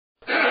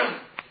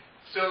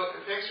So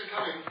thanks for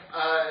coming.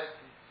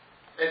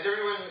 As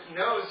everyone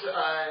knows,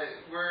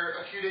 we're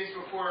a few days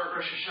before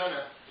Rosh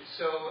Hashanah.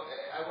 So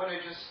I want to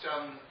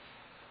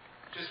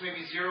just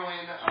maybe zero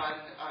in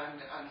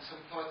on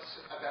some thoughts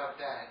about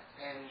that,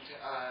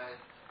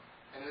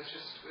 and let's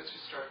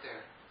just start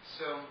there.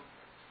 So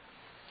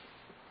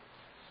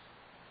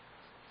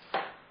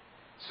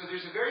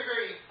there's a very,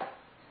 very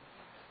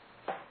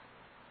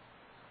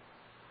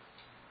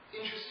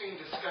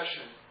interesting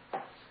discussion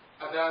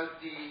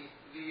about the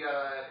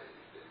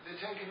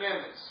Ten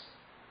Commandments,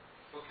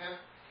 okay?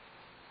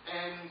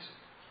 And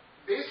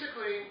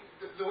basically,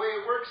 the way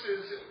it works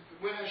is,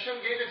 when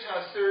Hashem gave it to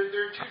us, there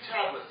are two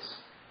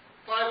tablets,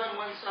 5 on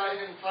one side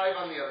and 5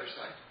 on the other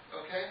side,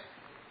 okay?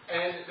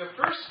 And the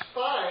first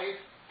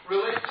 5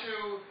 relate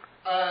to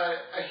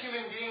a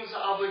human being's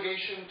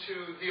obligation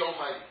to the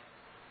Almighty.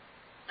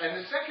 And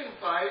the second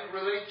 5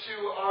 relate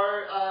to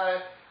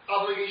our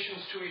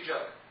obligations to each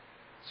other.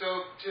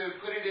 So, to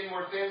put it in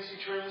more fancy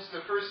terms,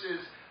 the first is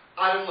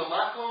Adam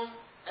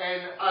Lamakom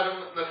and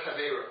Adam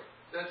Lechavero.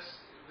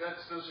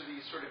 Those are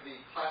the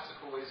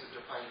classical ways of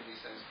defining these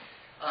things.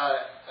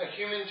 A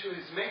human to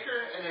his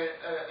maker and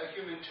a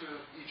human to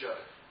each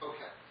other.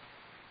 Okay.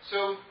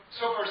 So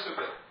far so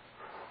good.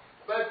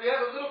 But we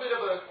have a little bit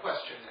of a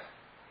question now,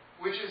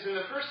 which is in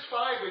the first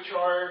 5, which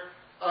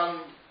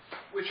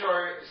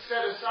are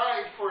set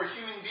aside for a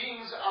human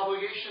being's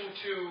obligation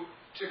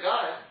to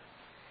God.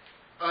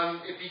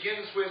 It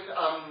begins with,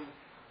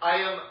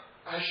 I am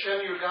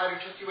Hashem, your God, who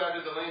took you out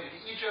of the land of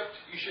Egypt.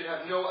 You should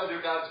have no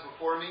other gods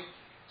before me.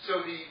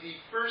 So the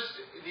first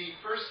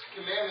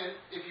commandment,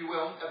 if you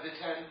will, of the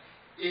 10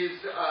 is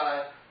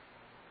a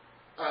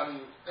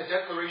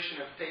declaration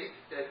of faith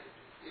that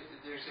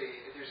there's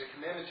a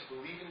commandment to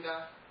believe in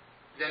God.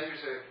 Then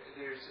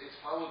it's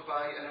followed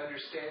by an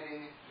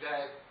understanding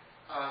that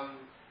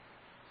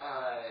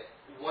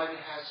one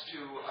has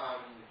to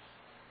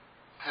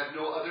have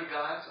no other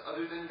gods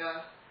other than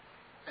God.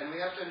 And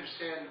we have to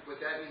understand what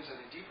that means on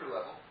a deeper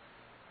level,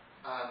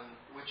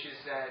 which is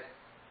that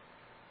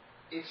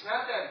it's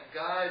not that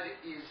God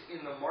is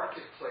in the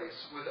marketplace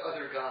with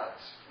other gods,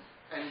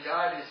 and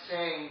God is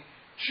saying,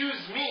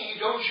 choose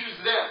me, don't choose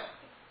them.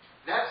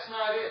 That's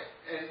not it.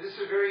 And this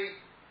is a very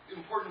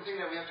important thing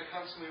that we have to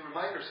constantly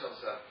remind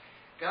ourselves of.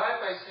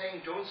 God, by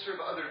saying, don't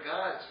serve other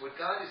gods, what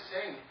God is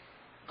saying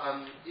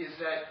is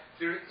that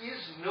there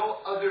is no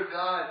other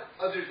God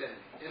other than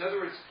me. In other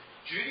words,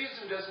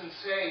 Judaism doesn't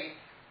say,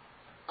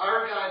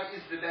 our God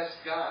is the best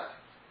God.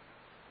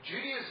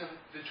 Judaism,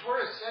 the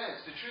Torah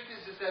says, the truth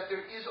is that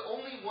there is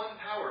only one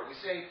power. We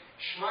say,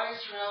 Shema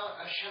Yisrael,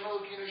 Hashem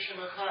Elokeinu Hashem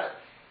Echad.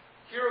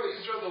 Hear, O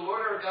Israel, the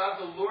Lord our God,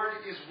 the Lord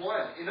is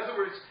one. In other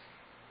words,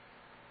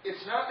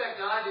 it's not that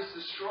God is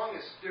the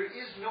strongest. There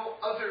is no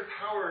other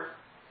power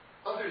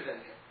other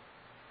than Him.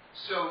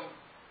 So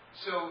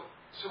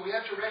we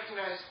have to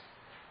recognize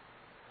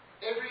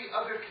every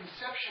other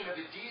conception of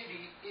a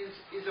deity is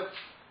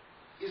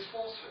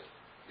falsehood.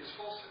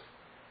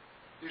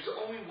 There's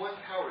only one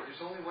power. There's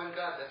only one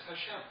God. That's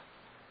Hashem.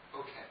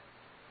 Okay.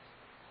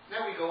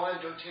 Now we go on.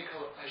 Don't take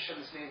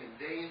Hashem's name in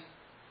vain.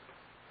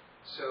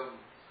 So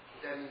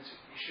that means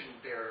you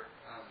shouldn't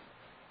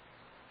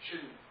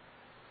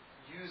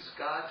use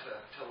God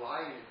to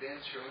lie and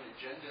advance your own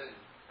agenda and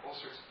all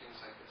sorts of things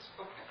like this.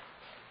 Okay.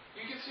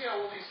 You can see how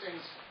all these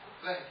things.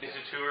 Is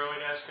it too early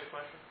to ask a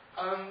question?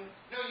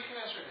 No, you can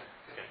ask right now.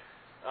 Okay.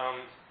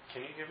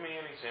 Can you give me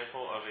an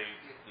example of a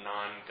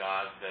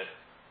non-God that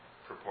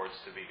purports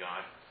to be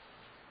God?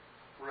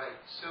 Right.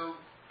 So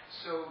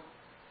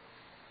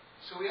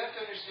we have to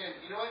understand.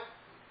 You know what?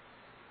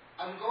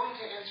 I'm going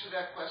to answer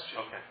that question.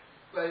 Okay.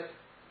 But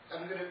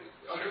I'll do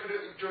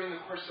it during the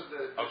course of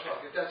the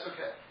talk, if that's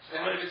okay.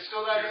 And if it's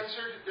still not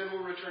answered, then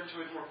we'll return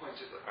to it more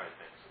pointedly. All right.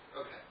 Thanks.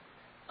 Okay.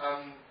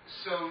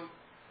 So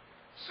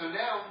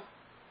now,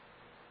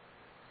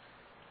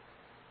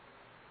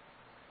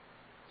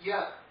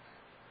 yeah.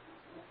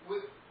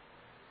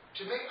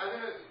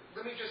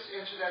 Let me just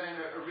answer that in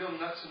a real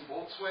nuts and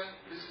bolts way.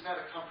 This is not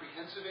a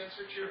comprehensive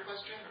answer to your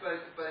question,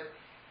 but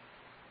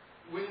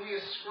when we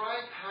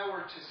ascribe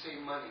power to, say,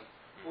 money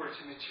or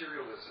to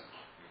materialism,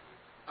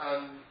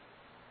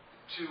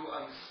 to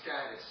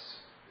status,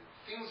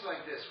 things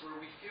like this, where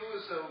we feel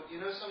as though,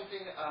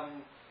 something,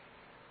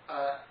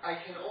 I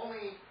can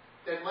only,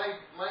 that my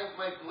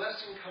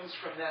blessing comes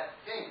from that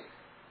thing,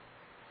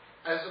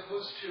 as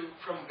opposed to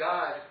from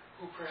God,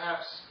 who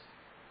perhaps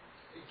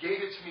gave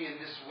it to me in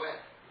this way.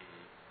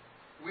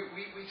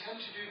 We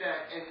tend to do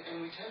that, and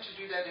we tend to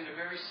do that in a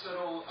very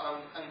subtle,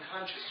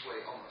 unconscious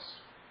way almost.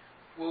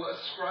 We'll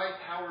ascribe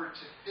power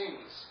to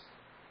things,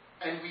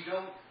 and we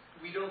don't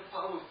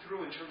follow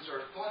through in terms of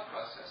our thought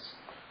process,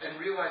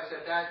 and realize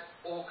that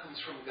all comes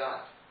from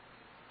God.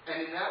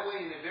 And in that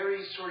way, in a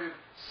very sort of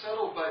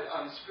subtle but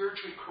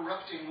spiritually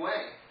corrupting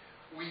way,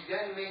 we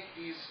then make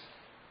these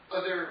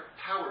other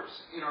powers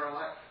in our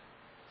life.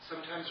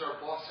 Sometimes our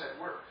boss at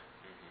work,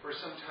 or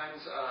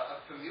sometimes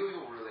a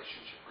familial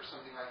relationship or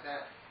something like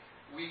that.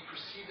 We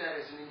perceive that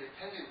as an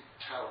independent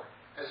tower,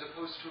 as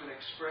opposed to an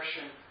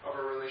expression of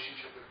our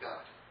relationship with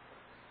God.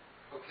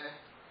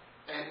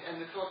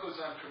 the thought goes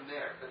on from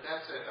there, but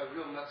that's a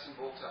real nuts and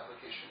bolts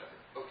application of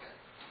it. Okay.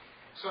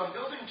 So I'm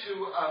building to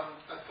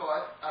a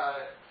thought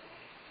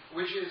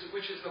which is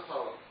the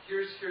following.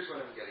 Here's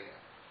what I'm getting at.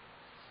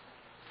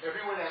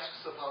 Everyone asks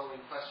the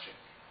following question.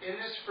 In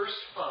this first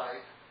 5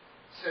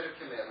 set of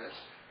commandments,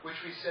 which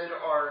we said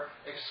are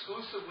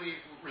exclusively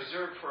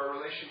reserved for our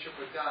relationship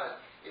with God,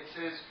 it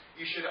says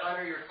you should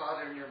honor your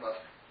father and your mother.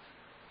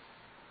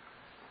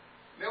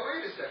 Now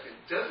wait a second.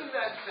 Doesn't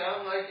that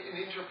sound like an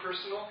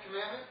interpersonal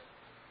commandment?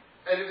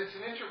 And if it's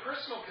an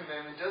interpersonal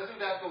commandment,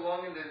 doesn't that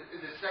belong in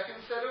the second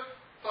set of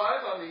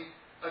 5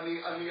 on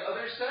the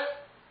other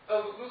set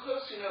of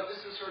luchos?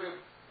 This is sort of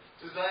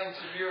designed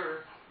to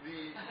mirror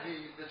the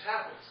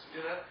tablets.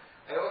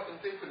 I often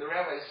think when the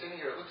rabbi is sitting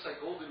here, it looks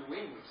like golden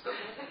wings,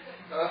 doesn't it?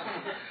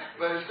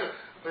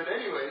 But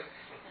anyway,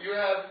 you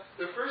have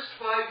the first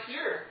 5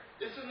 here.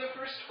 It's in the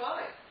first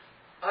 5.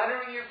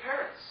 Honoring your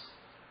parents.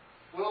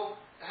 Well,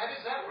 how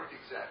does that work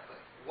exactly?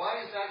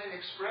 Why is that an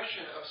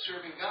expression of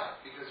serving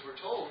God? Because we're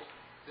told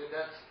that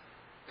that's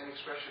an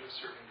expression of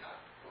serving God.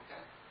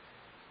 Okay?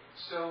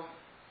 So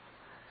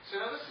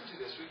now listen to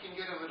this. We can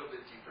get a little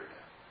bit deeper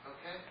now.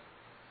 Okay?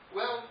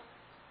 Well,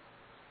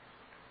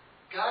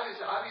 God is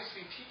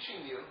obviously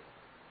teaching you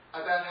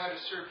about how to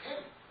serve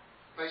Him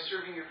by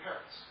serving your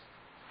parents.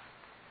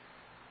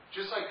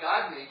 Just like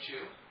God made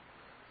you,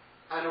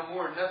 on a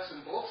more nuts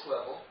and bolts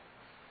level,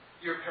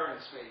 your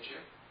parents made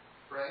you,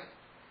 right?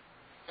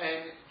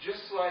 And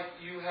just like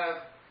you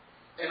have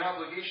an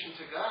obligation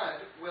to God,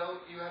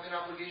 well, you have an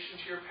obligation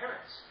to your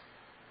parents.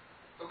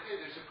 Okay,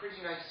 there's a pretty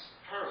nice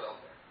parallel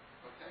there.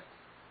 Okay?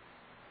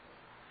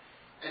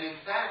 And in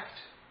fact,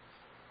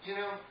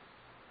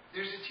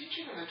 there's a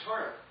teaching in the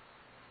Torah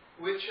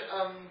which is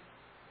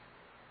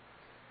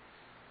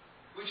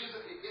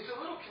it's a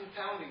little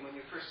confounding when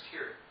you first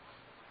hear it.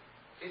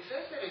 It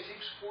says that it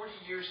takes 40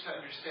 years to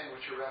understand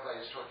what your rabbi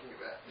is talking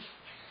about.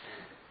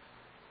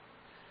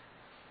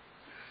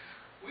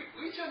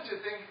 We tend to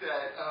think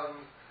that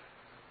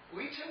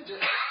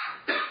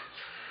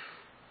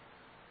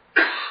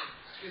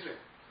excuse me.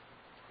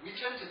 We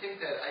tend to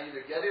think that I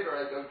either get it or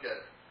I don't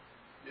get it.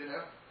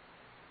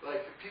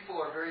 Like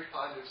people are very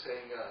fond of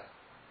saying,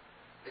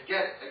 I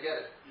get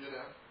it,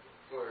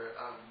 or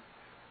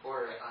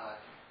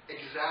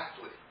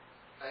exactly.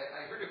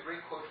 I heard a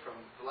great quote from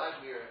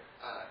Vladimir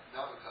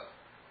Nabokov,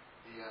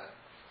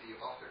 the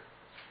author,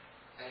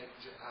 and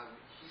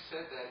he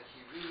said that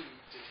he really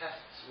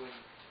detests when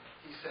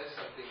he says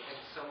something and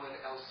someone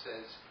else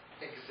says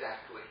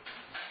exactly.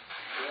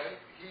 Right?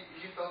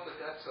 He felt that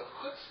that's a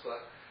chutzpah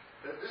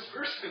that this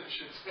person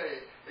should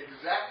say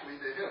exactly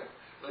to him,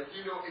 like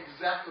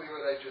exactly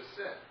what I just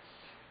said.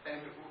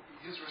 And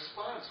his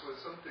response was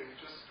something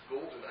just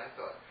golden, I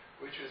thought,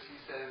 which was he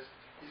said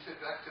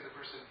back to the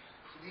person,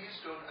 please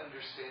don't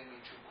understand me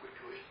too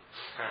quickly.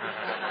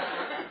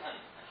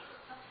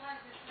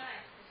 Sometimes it's nice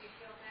because you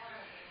feel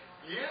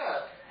validated.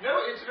 Yeah. No,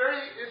 it's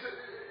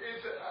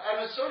on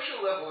a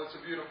social level, it's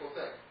a beautiful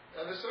thing.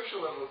 On a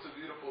social level, it's a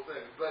beautiful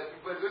thing. But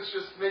let's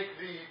just make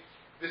the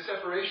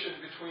separation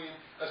between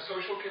a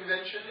social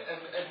convention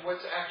and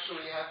what's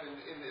actually happened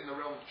in the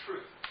realm of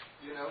truth.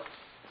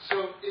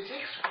 So it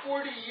takes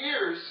 40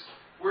 years,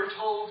 we're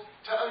told,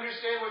 to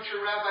understand what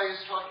your rabbi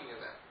is talking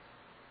about.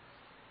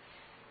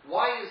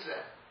 Why is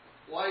that?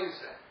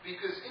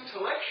 Because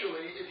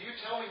intellectually, if you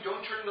tell me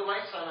don't turn the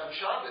lights on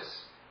Shabbos,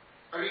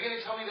 are you going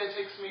to tell me that it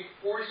takes me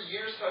 40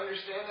 years to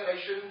understand that I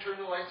shouldn't turn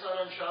the lights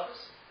on Shabbos?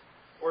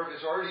 Or if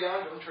it's already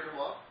on, don't turn them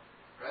off?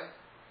 Right?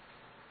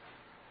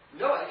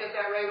 No, I get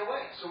that right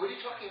away. So what are you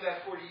talking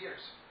about 40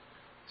 years?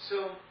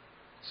 So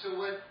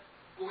what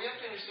we have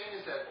to understand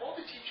is that all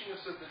the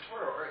teachings of the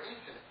Torah are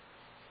infinite.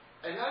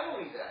 And not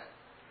only that,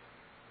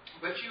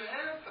 but you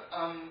have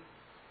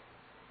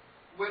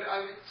what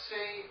I would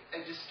say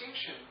a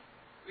distinction.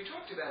 We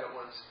talked about it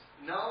once.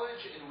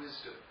 Knowledge and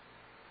wisdom.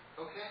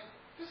 Okay?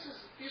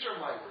 These are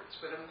my words,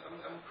 but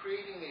I'm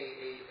creating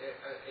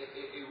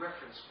a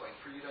reference point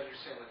for you to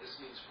understand what this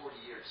means 40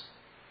 years.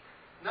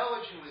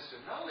 Knowledge and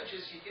wisdom. Knowledge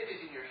is you get it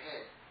in your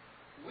head.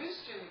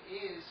 Wisdom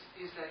is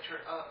that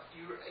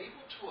you're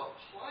able to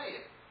apply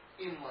it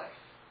in life.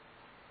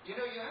 You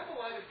have a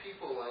lot of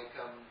people like,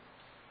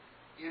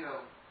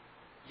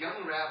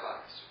 young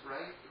rabbis,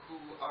 right?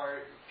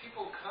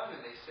 People come and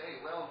they say,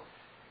 well,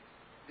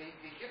 they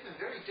give them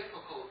very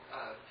difficult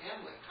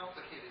family,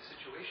 complicated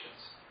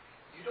situations.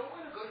 You don't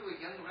want to go to a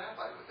young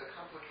rabbi with a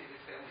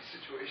complicated family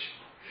situation.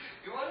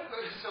 You want to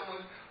go to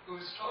someone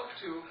who's talked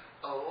to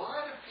a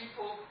lot of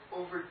people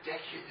over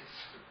decades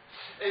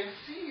and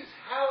sees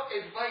how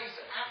advice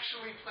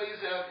actually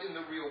plays out in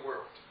the real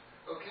world.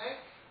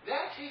 Okay?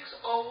 That takes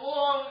a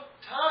long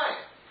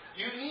time.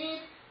 You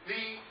need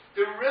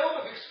the realm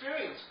of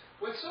experience.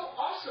 What's so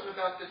awesome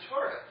about the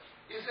Torah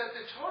is that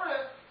the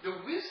Torah, the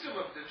wisdom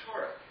of the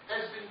Torah,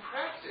 has been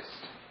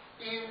practiced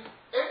in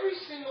every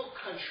single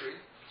country,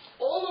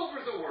 all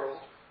over the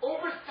world,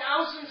 over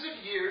thousands of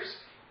years,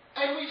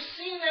 and we've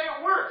seen that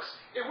it works.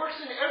 It works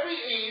in every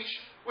age,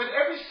 with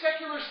every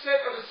secular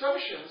set of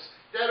assumptions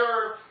that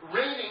are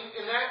reigning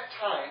in that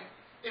time.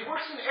 It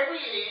works in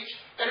every age,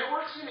 and it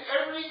works in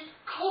every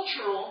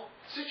cultural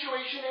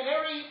situation and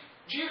every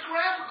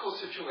geographical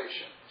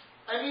situation.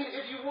 I mean,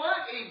 if you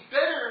want a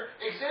better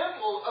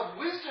example of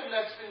wisdom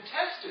that's been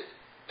tested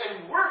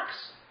and works,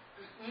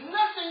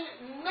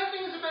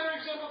 nothing is a better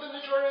example than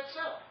the Torah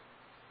itself.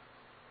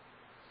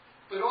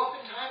 But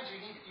oftentimes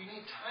you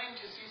need time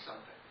to see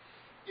something.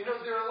 You know,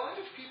 there are a lot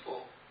of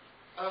people,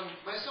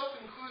 myself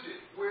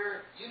included,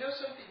 where you know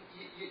something,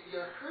 you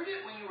heard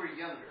it when you were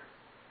younger,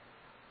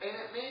 and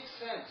it made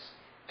sense,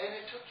 and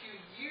it took you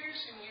years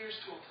and years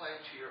to apply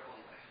it to your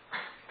own life.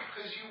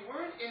 Because you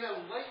weren't in a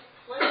life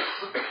place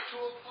to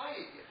apply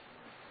it yet.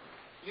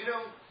 You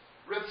know,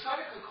 Reb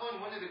Tzadok Cohen,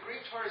 one of the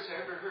great Torahs I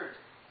ever heard,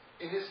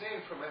 in his name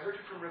I heard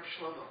it from Reb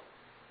Shlomo,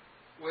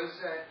 was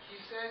that he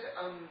said,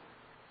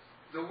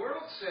 the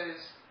world says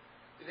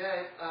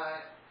that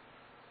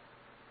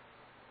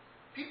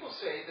people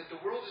say that the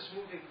world is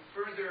moving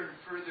further and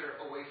further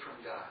away from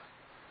God.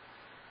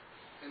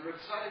 And Reb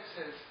Tzadok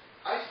says,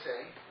 I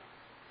say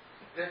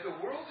that the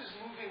world is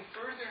moving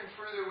further and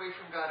further away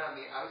from God on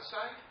the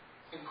outside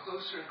and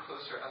closer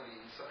on the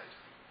inside.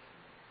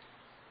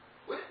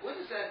 What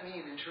does that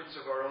mean in terms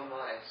of our own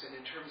lives and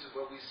in terms of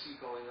what we see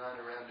going on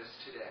around us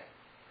today?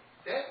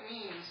 That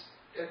means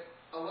that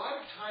a lot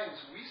of times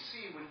we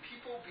see when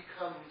people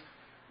become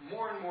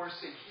more and more,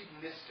 say,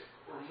 hedonistic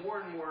or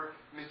more and more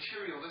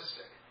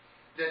materialistic,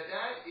 that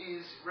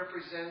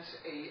represents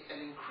an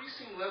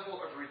increasing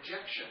level of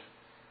rejection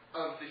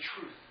of the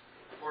truth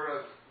or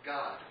of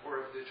God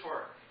or of the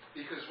Torah.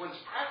 Because one's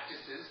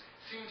practices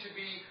seem to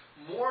be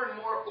more and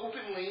more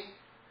openly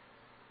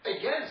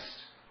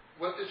against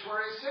what the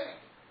Torah is saying.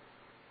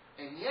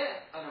 And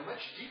yet, on a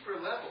much deeper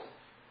level,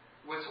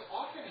 what's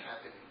often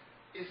happening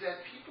is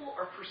that people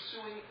are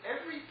pursuing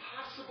every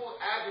possible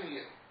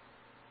avenue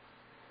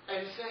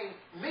and saying,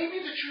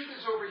 maybe the truth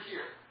is over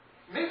here.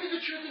 Maybe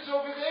the truth is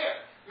over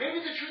there.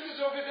 Maybe the truth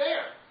is over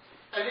there.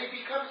 And they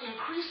become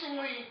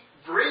increasingly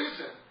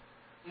brazen,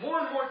 more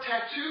and more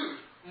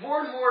tattooed,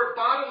 more and more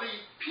bodily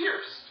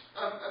pierced.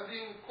 I'm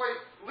being quite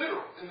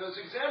literal in those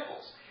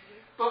examples.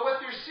 But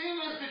what they're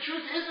seeing is the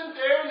truth isn't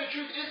there, and the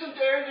truth isn't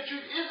there, and the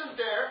truth isn't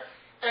there.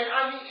 And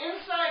on the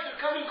inside,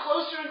 they're coming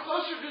closer and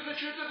closer to the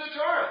truth of the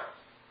Torah.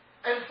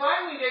 And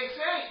finally they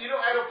say, you know,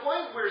 at a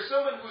point where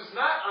someone who's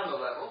not on the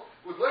level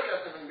would look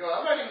at them and go,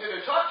 I'm not even going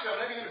to talk to you,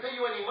 I'm not even going to pay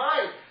you any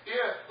mind.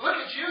 Yeah, look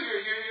at you,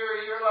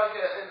 you're like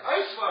an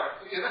ice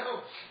mark, you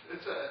know.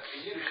 It's a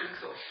Yiddish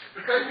insult.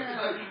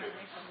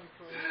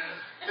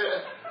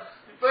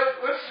 But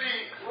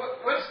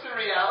what's the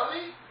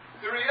reality?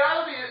 The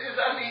reality is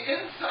on the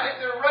inside,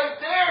 they're right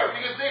there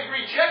because they've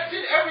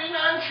rejected every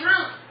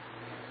non-truth.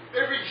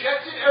 They've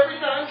rejected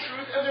every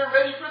non-truth and they're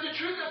ready for the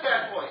truth at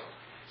that point.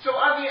 So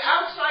on the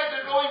outside,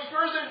 they're going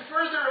further and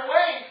further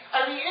away.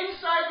 On the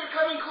inside, they're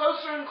coming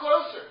closer and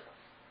closer.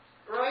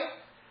 Right?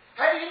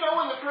 How do you know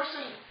when the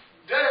person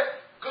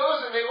goes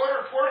and they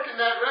order pork in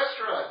that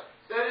restaurant,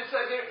 that it's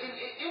like they're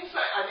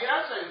inside, on the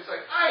outside, it's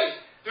like,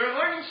 they're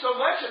learning so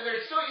much and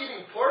they're still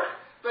eating pork,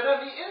 but on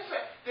the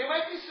inside, they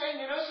might be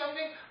saying, you know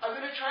something, I'm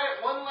going to try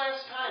it one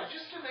last time,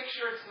 just to make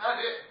sure it's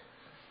not it.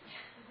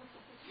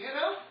 You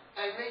know?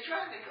 And they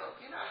try and they go,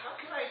 you know, how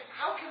can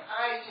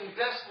I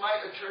invest my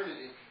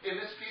eternity in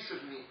this piece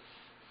of meat?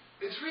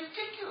 It's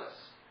ridiculous.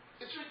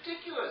 It's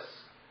ridiculous.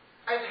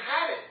 I've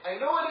had it. I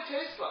know what it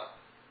tastes like.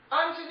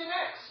 On to the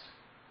next.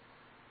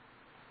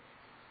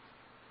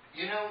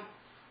 You know,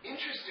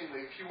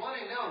 interestingly, if you want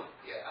to know,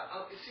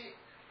 you see,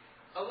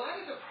 a lot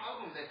of the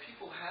problem that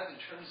people have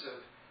in terms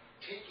of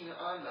taking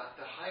on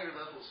the higher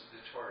levels of the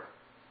Torah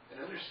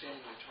and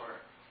understanding the Torah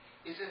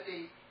is that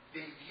they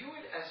view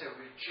it as a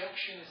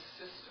rejectionist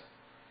system.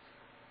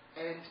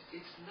 And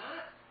it's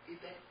not,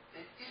 that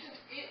isn't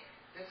it.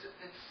 That's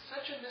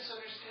such a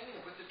misunderstanding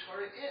of what the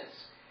Torah is.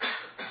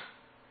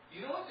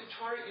 You know what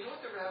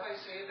the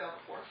rabbis say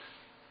about pork?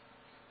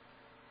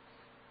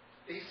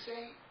 They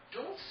say,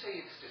 don't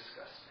say it's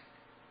disgusting.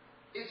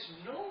 It's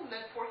known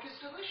that pork is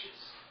delicious.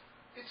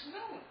 It's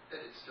known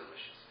that it's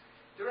delicious.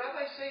 The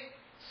rabbis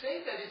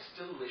say that it's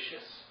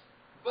delicious,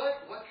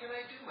 but what can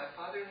I do? My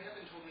Father in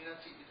heaven told me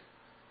not to eat it.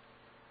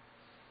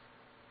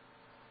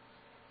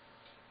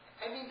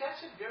 I mean, that's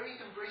a very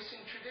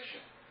embracing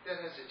tradition that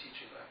has a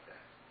teaching like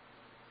that.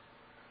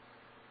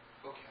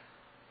 Okay.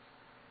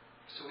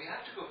 So we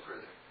have to go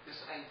further. This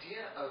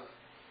idea of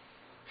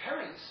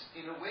parents,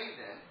 in a way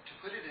then, to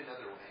put it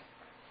another way,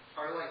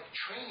 are like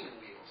training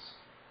wheels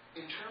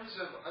in terms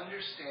of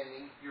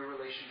understanding your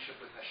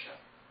relationship with Hashem.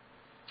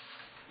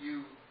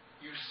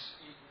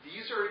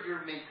 These are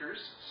your makers,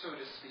 so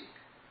to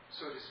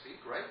speak,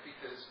 right?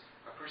 Because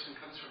a person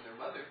comes from their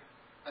mother,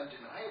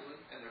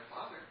 undeniably, and their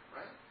father,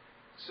 right?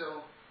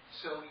 So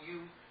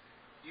you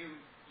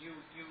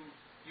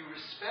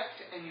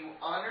respect and you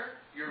honor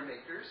your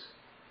makers,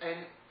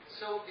 and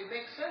so it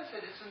makes sense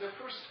that it's in the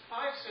first 5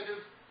 set of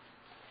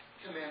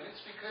commandments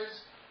because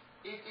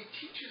it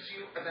teaches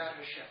you about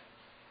Hashem.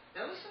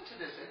 Now listen to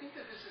this. I think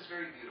that this is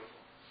very beautiful.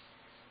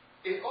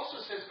 It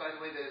also says, by the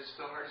way, that it's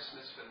the hardest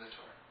mitzvah in the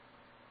Torah.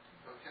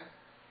 Okay?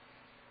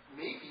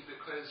 Maybe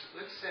because,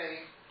 let's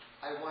say,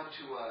 I want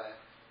to,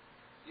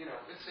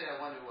 let's say I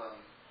want to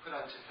put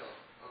on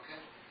tefillin, okay?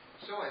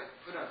 So I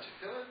put on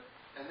tefillin,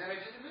 and then I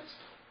did the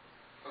mitzvah,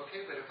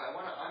 okay? But if I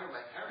want to honor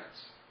my parents,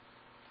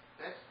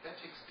 that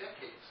takes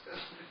decades,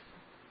 doesn't it?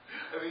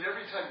 I mean,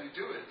 every time you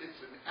do it,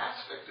 it's an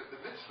aspect of the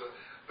mitzvah,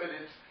 but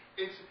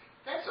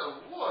that's a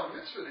long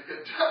mitzvah to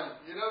get done.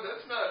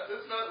 That's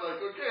not like,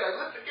 okay, I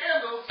lit the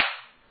candles,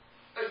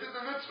 I did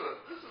the mitzvah.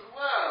 This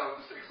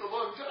takes a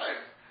long time.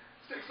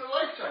 This takes a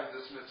lifetime,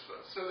 this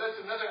mitzvah. So that's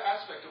another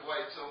aspect of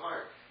why it's so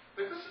hard.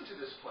 But listen to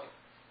this point.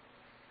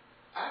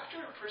 After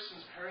a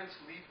person's parents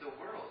leave the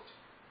world,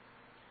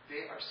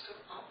 they are still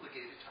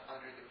obligated to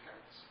honor their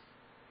parents.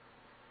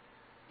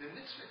 The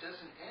mitzvah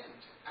doesn't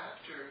end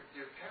after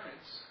their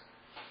parents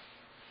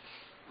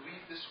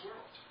leave this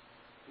world.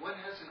 One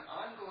has an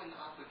ongoing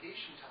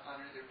obligation to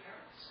honor their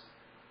parents.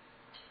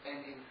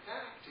 And in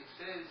fact, it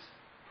says,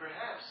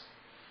 perhaps,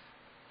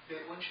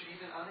 that one should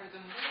even honor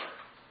them more.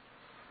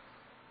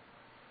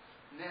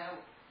 Now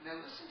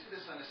listen to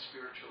this on a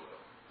spiritual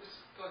level. This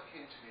thought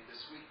came to me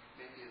this week.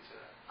 Maybe it's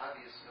an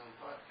obvious known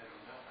thought. I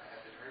don't know. I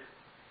haven't heard it.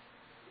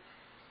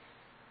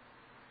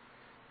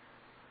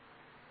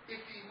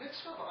 If the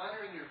mitzvah of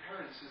honoring your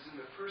parents is in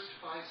the first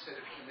 5 set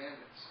of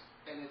commandments,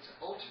 and it's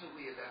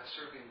ultimately about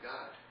serving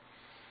God,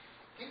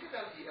 think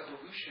about the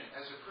evolution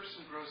as a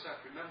person grows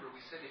up. Remember,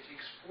 we said it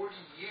takes 40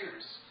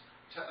 years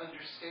to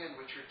understand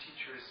what your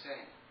teacher is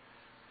saying.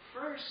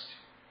 First,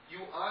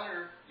 you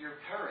honor your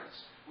parents,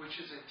 which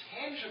is a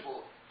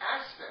tangible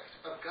aspect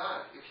of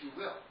God, if you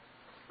will.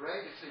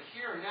 Right? It's a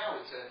here and now.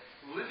 It's a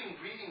living,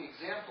 breathing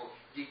example.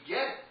 You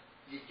get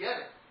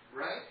it.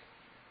 Right?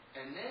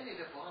 And then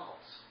it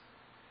evolves.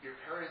 Your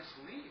parents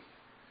leave.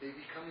 They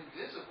become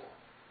invisible.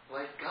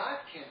 Like God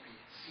can't be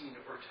seen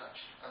or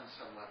touched on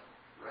some level.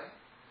 Right?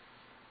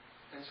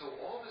 And so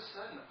all of a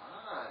sudden,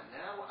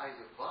 now I've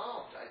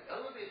evolved. I've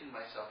elevated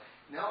myself.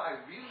 Now I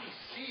really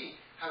see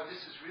how this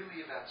is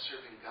really about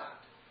serving God.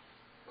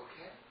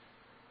 Okay?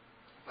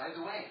 By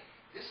the way,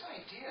 this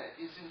idea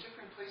is in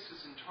different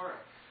places in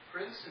Torah. For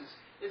instance,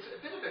 it's a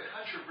bit of a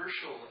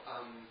controversial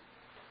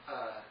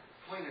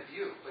point of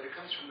view, but it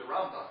comes from the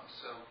Rambam.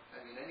 So,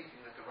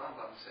 anything that the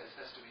Rambam says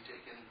has to be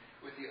taken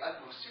with the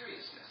utmost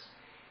seriousness.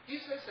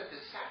 He says that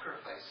the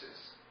sacrifices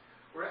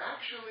were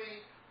actually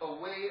a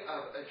way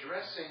of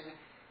addressing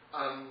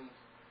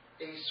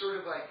a sort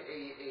of like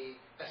a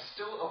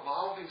still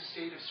evolving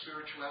state of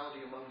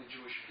spirituality among the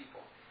Jewish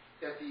people.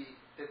 That the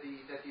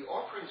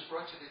offerings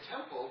brought to the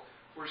temple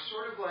were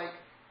sort of like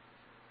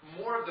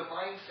more of the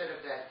mindset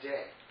of that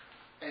day.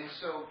 And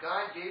so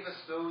God gave us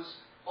those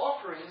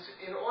offerings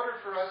in order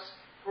for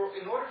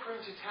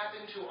him to tap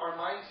into our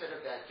mindset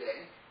of that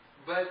day,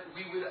 but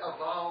we would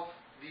evolve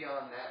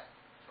beyond that.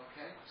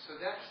 Okay?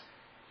 So that's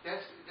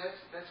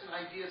an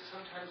idea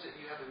sometimes that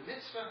you have a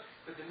mitzvah,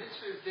 but the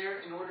mitzvah is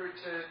there in order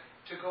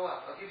to go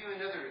out. I'll give you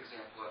another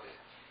example of it.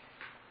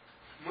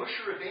 Moshe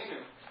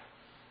Rabbeinu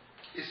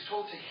is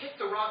told to hit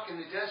the rock in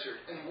the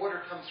desert and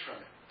water comes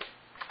from it.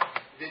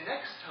 The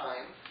next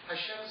time,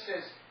 Hashem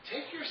says,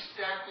 take your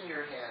staff in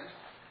your hand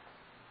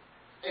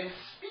and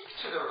speak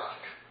to the rock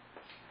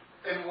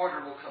and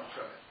water will come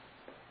from it.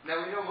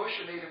 Now we know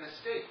Moshe made a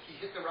mistake. He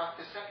hit the rock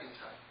the second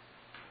time.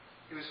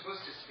 He was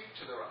supposed to speak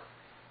to the rock.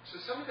 So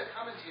some of the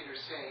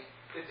commentators say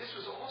that this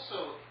was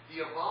also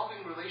the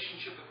evolving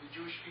relationship of the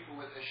Jewish people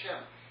with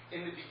Hashem.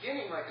 In the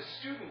beginning, like a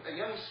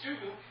young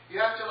student, you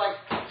have to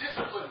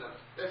discipline them.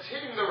 That's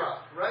hitting the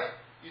rock, right?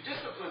 You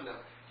discipline them.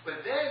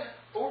 But then,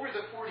 over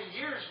the 40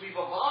 years, we've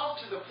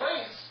evolved to the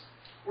place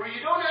where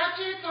you don't have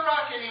to hit the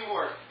rock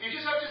anymore. You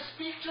just have to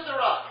speak to the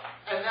rock,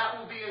 and that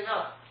will be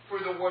enough for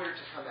the water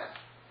to come out.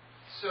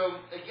 So,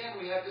 again,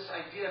 we have this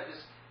idea of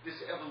this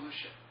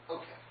evolution.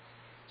 Okay.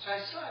 So I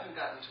still haven't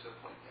gotten to the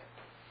point yet.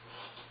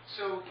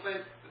 So,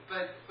 but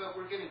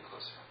we're getting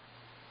closer.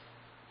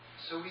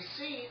 So we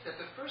see that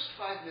the first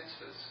 5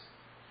 mitzvahs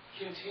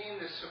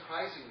contain this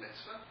surprising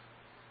mitzvah,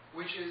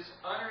 which is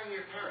honoring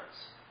your parents.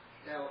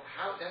 Now,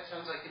 that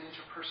sounds like an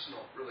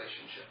interpersonal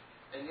relationship.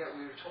 And yet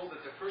we were told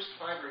that the first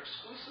 5 are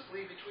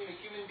exclusively between a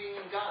human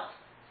being and God.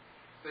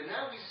 But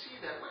now we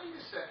see that, wait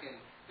a second,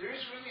 there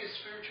is really a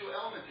spiritual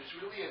element. There's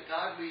really a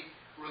godly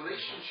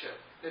relationship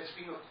that's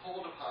being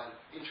called upon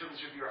in terms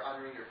of your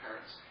honoring your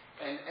parents.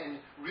 And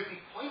really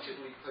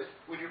pointedly put,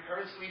 when your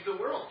parents leave the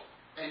world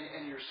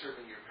and you're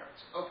serving your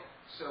parents. Okay,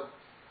 so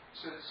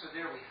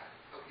there we have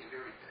it. Okay,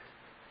 very good.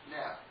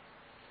 Now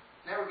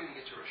we're going to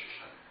get to Rosh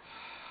Hashanah.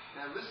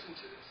 Now listen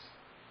to this.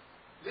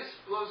 This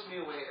blows me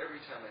away every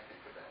time I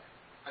think about it.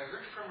 I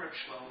heard from Reb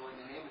Shlomo in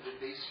the name of the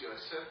Beis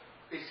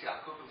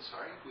Yaakov,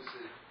 who's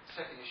the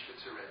second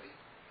Ishbitzer Rebbe,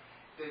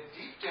 that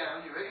deep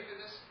down, you ready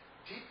for this?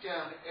 Deep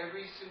down,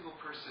 every single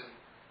person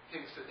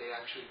thinks that they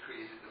actually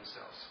created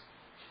themselves.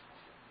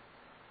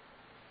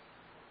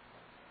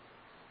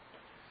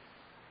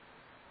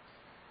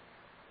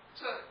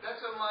 So that's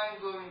a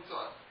mind-blowing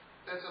thought.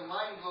 That's a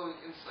mind-blowing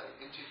insight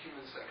into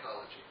human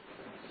psychology.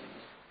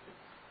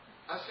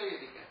 I'll say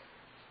it again.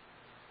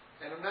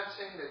 And I'm not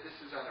saying that this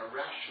is on a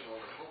rational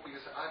level,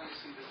 because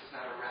obviously this is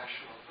not a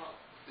rational thought.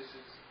 This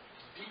is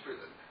deeper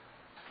than that.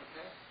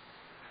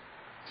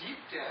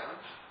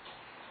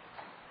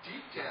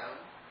 down,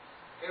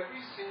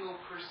 every single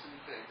person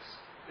thinks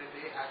that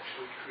they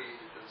actually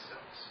created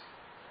themselves.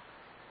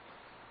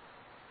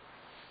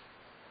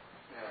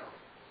 Now,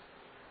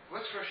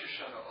 what's Rosh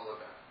Hashanah all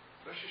about?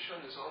 Rosh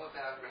Hashanah is all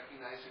about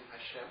recognizing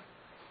Hashem,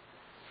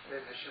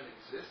 that Hashem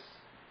exists,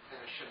 and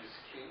Hashem is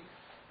king,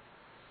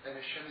 and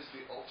Hashem is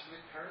the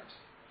ultimate parent.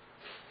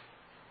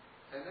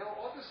 And now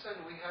all of a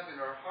sudden we have in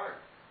our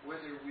heart,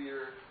 whether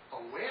we're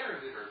aware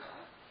of it or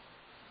not,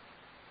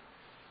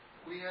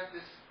 we have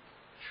this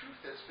truth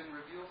that's been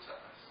revealed to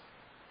us.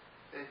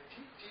 That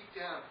deep, deep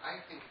down, I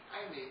think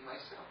I made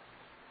myself.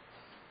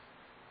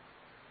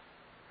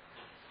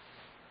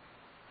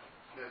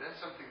 Now that's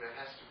something that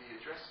has to be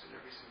addressed in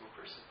every single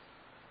person.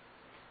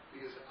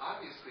 Because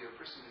obviously a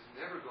person is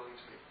never going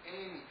to make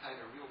any kind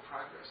of real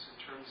progress in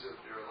terms of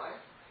their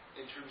life,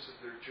 in terms of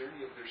their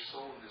journey of their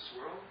soul in this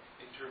world,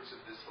 in terms of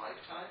this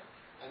lifetime,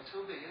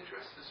 until they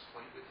address this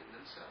point within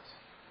themselves.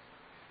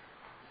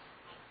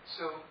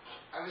 So,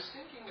 I was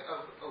thinking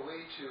of a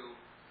way to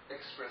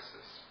express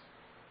this.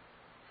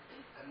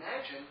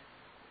 Imagine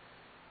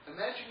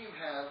you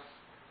have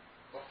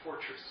a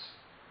fortress,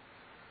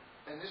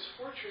 and this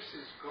fortress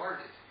is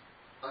guarded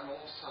on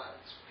all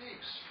sides, big,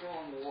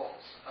 strong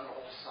walls on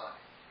all sides.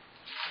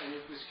 And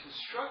it was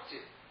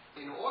constructed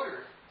in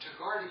order to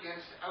guard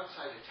against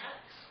outside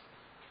attacks,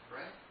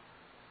 right?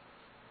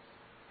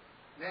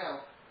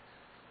 Now,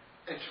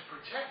 and to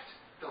protect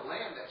the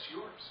land that's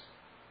yours,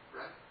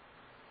 right?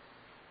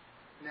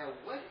 Now,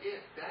 what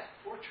if that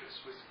fortress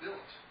was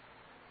built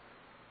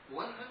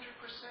 100%,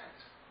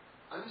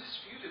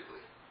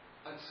 undisputably,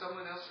 on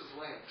someone else's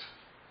land?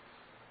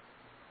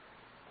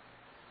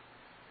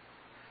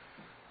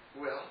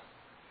 Well,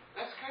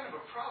 that's kind of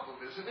a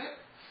problem, isn't it?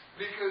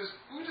 Because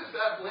who does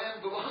that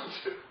land belong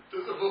to?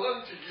 Does it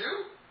belong to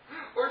you?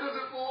 Or does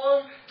it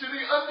belong to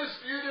the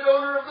undisputed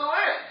owner of the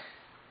land?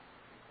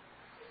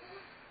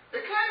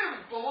 It kind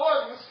of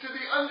belongs to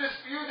the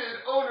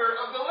undisputed owner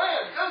of the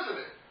land,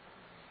 doesn't it?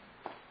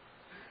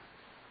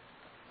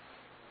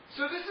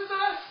 So this is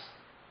us.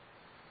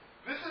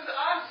 This is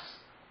us.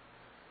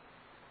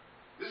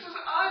 This is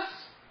us.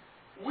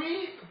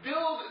 We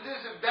build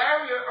this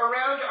barrier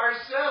around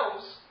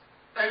ourselves,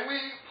 and we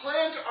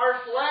plant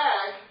our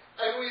flag,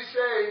 and we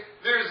say,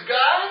 there's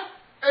God,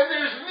 and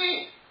there's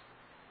me.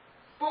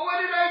 But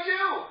what did I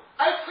do?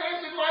 I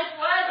planted my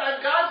flag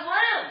on God's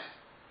land.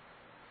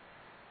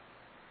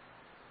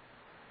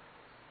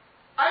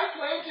 I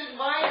planted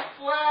my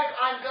flag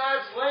on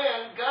God's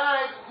land,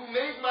 God who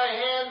made my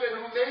hand and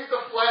who made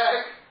the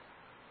flag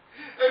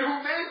and who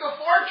made the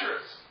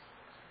fortress.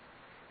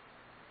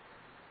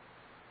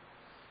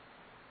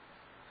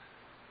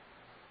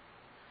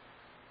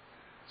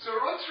 So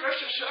what's Rosh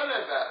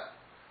Hashanah about?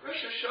 Rosh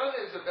Hashanah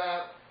is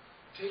about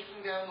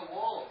taking down the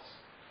walls,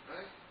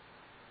 right?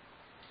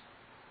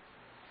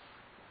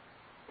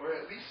 Or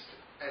at least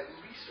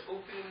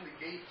opening the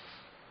gates.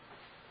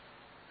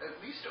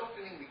 At least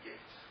opening the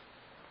gates.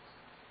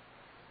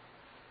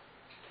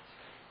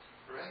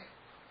 Right?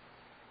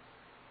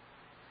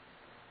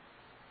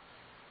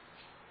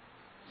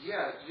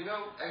 Yeah,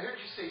 I heard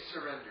you say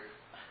surrender.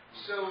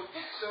 So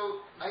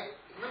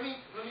let me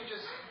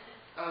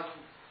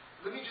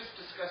just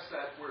discuss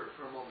that word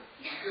for a moment,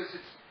 because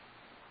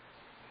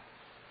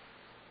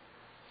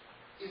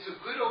it's a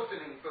good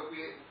opening, but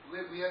we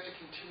have to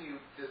continue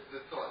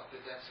the thought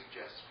that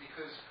suggests.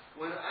 Because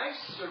when I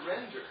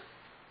surrender,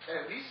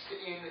 at least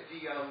in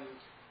the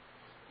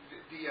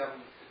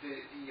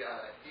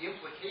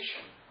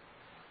implication,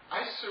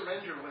 I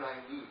surrender when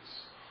I lose.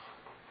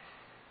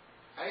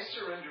 I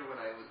surrender when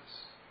I lose.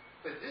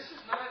 But this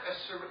is not a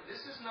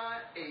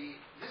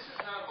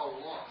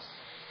loss.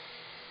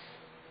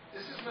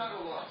 This is not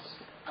a loss.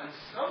 On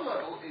some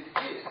level, it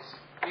is,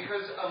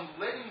 because I'm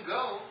letting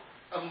go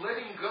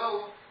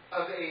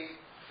of a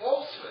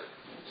falsehood.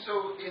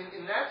 So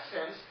in that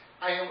sense,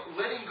 I am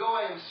letting go.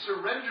 I am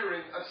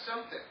surrendering of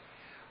something.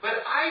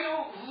 But I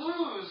don't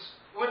lose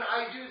when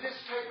I do this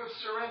type of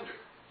surrender.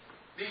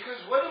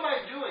 Because what am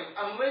I doing?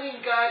 I'm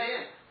letting God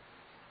in.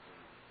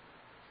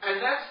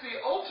 And that's the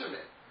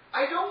ultimate.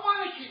 I don't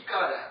want to keep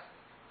God out.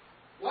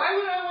 Why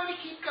would I want to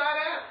keep God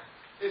out?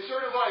 It's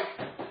sort of like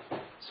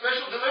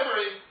special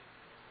delivery.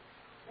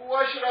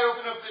 Why should I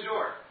open up the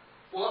door?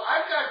 Well,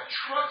 I've got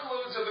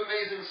truckloads of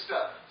amazing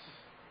stuff.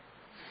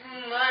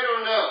 I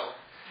don't know.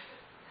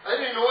 I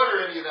didn't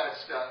order any of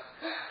that stuff.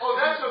 Oh,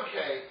 that's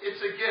okay.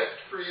 It's a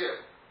gift for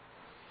you.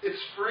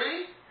 It's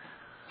free,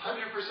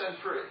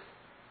 100% free.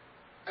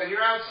 And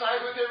you're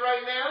outside with it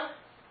right now?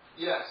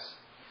 Yes.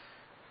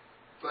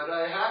 But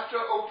I have to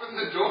open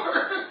the door.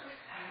 I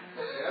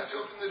have to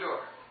open the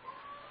door.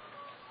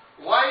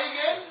 Why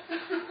again?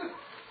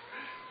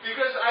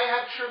 Because I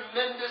have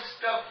tremendous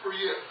stuff for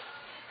you.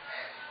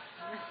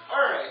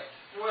 Alright,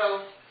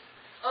 well,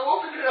 I'll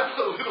open it up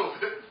a little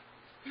bit.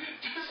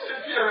 Just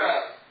to peer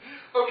out.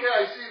 Okay,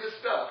 I see the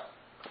stuff.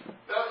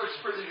 That looks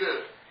pretty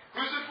good.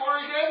 Who's it for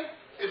again?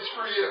 It's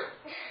for you.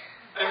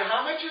 And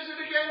how much is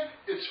it again?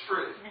 It's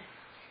free.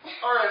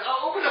 Alright,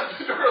 I'll open up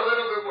the door a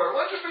little bit more.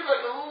 Why don't you bring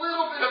like a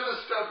little bit of the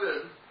stuff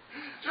in?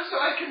 Just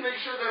so I can make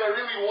sure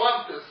really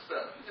want this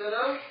stuff, you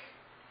know?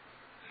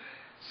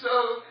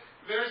 So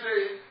there's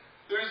a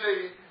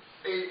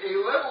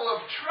level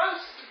of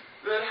trust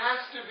that has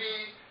to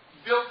be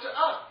built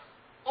up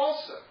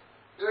also.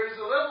 There is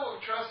a level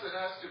of trust that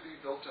has to be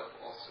built up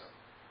also.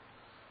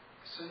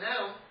 So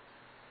now,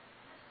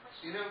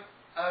 you know,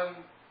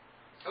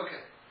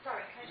 okay.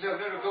 Sorry, can I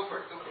No, go for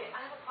it. Okay, I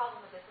have a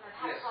problem with this, and I've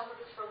had a problem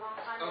with this for a long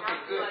time, and Okay, I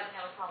good. realize I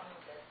have a problem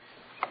with this.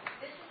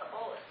 This is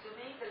all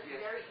assuming that it's Yes.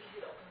 very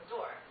easy to open the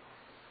door.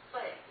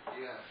 But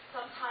Yeah.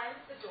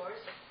 sometimes the door is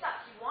just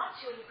stuck. You want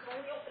to, and you can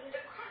only open it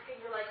a crack, and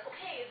you're like,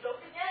 okay, is it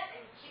open yet?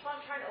 And you keep on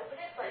trying to open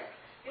it, but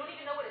you don't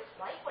even know what it's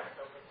like when it's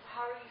open. So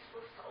how are you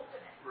supposed to open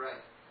it? Right.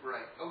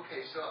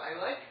 Okay, so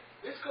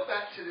let's go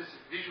back to this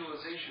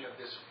visualization of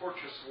this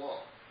fortress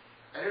wall.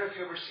 I don't know if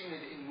you've ever seen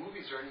it in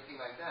movies or anything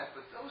like that,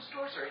 but those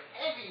doors are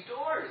heavy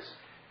doors.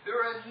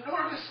 They're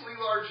enormously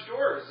large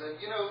doors, and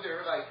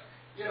they're like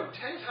 10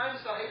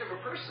 times the height of a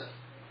person.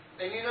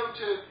 And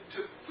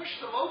to push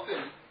them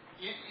open,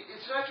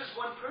 it's not just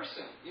one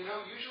person.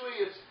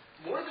 Usually it's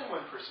more than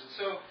one person.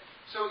 So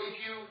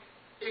if you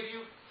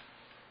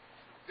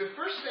the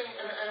first thing,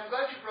 and I'm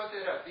glad you brought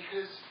that up,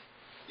 because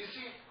you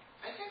see,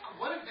 I think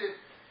one of the,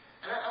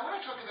 and I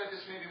want to talk about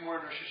this maybe more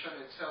in Rosh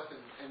Hashanah itself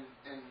and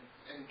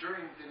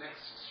during the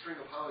next string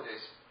of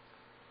holidays.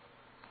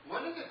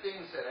 One of the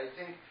things that I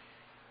think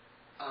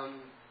to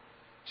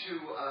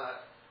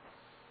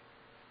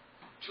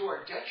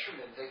our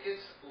detriment that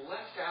gets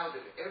left out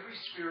of every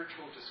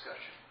spiritual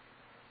discussion,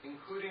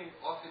 including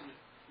often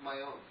my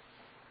own,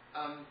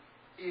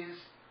 is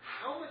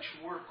how much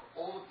work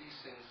all of these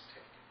things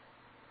take.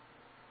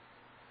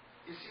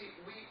 You see,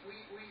 we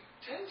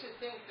tend to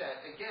think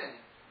that, again,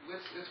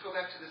 let's go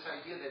back to this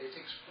idea that it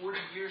takes 40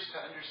 years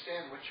to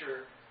understand what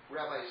your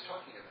rabbi is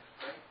talking about,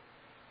 right?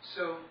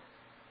 So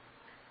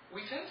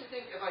we tend to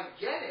think if I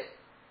get it,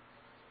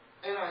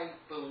 and I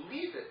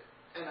believe it,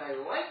 and I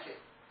like it,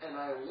 and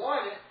I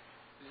want it,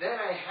 then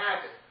I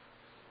have it.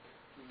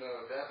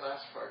 No, that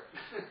last part.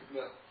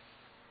 No.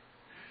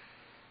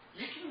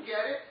 You can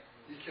get it,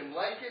 you can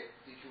like it,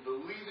 you can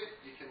believe it,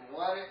 you can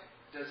want it,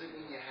 doesn't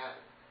mean you have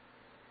it.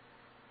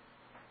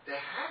 The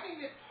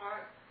having it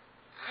part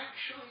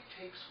actually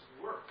takes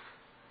work.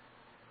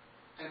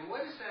 And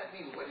what does that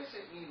mean? What does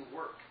it mean,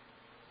 work?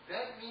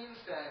 That means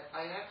that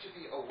I have to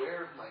be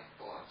aware of my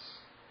thoughts.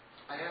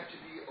 I have to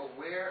be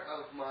aware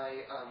of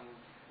my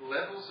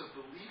levels of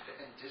belief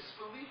and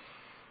disbelief.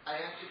 I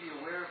have to be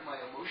aware of my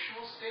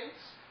emotional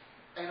states.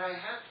 And I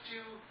have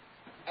to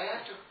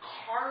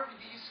carve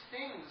these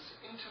things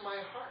into my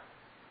heart.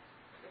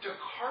 To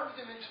carve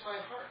them into my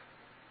heart.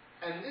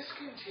 And this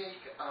can take,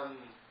 I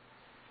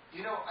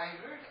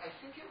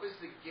think it was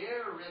the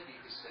Ger Rebbe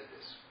who said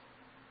this.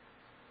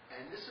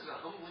 And this is a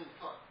humbling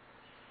thought.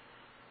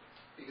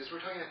 Because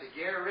we're talking about the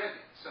Ger Rebbe.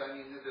 So,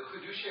 the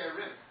Chidushei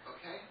HaRim,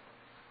 okay?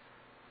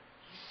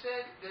 He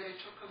said that it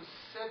took him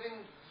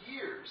 7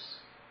 years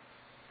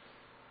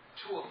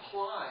to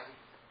apply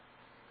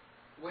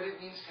what it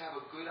means to have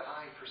a good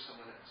eye for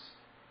someone else.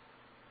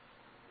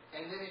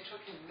 And then it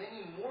took him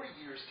many more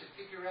years to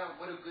figure out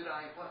what a good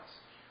eye was.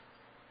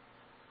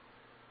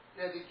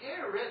 Now, the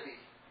Ger Rebbe,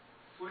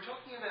 we're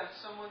talking about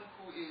someone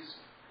who is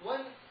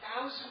 1,000%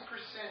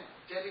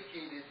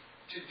 dedicated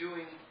to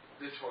doing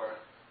the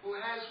Torah, who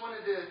has one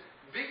of the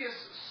biggest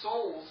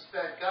souls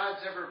that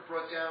God's ever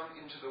brought down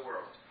into the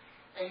world.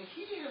 And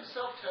he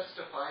himself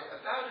testified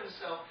about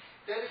himself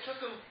that it took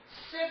him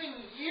 7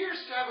 years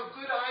to have a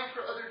good eye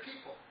for other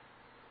people.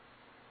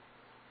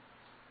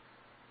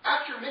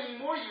 After many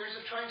more years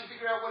of trying to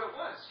figure out what it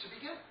was to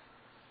begin.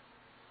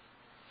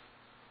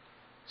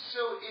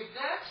 So if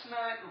that's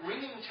not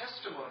ringing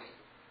testimony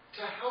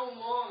to how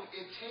long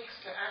it takes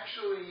to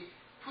actually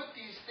put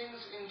these things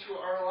into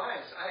our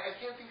lives, I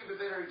can't think of a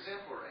better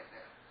example right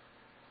now.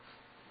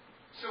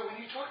 So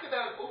when you talk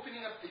about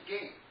opening up the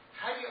gate,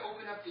 how do you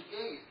open up the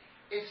gate?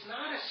 It's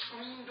not a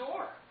screen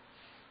door.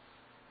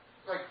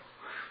 Like,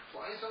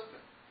 flies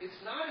open. It's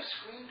not a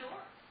screen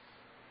door.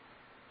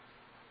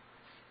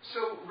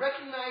 So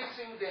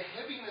recognizing the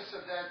heaviness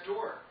of that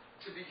door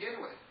to begin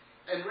with,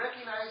 and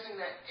recognizing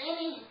that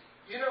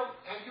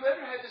have you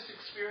ever had this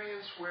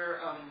experience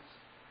where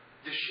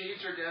the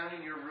shades are down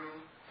in your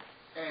room,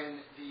 and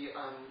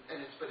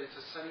it's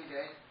a sunny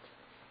day,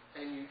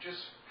 and you just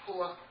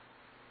pull up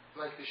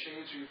like the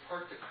shades, or you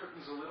part the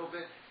curtains a little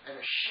bit, and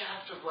a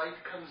shaft of light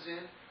comes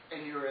in,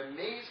 and you're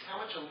amazed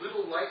how much a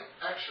little light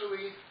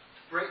actually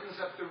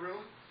brightens up the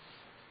room?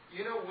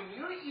 When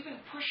you're even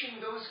pushing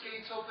those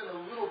gates open a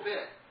little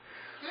bit,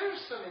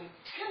 there's some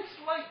intense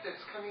light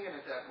that's coming in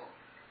at that moment.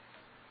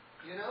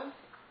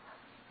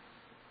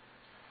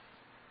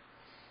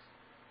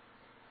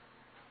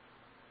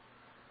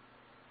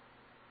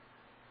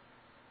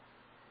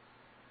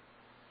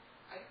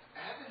 I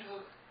haven't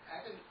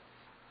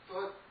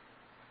thought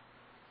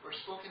or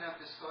spoken out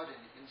this thought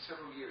in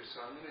several years,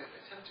 so I'm going to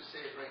attempt to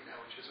say it right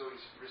now, which is always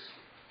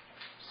risky.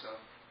 So,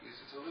 because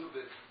it's a little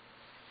bit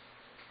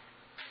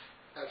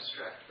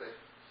abstract, but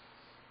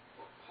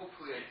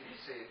hopefully I can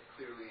say it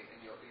clearly and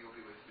you'll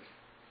be with me.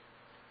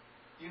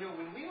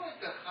 when we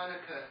light the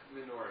Hanukkah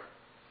menorah,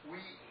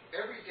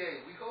 every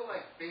day we go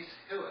like Beis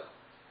Hillel,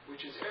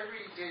 which is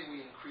every day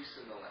we increase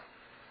in the light.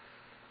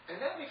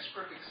 And that makes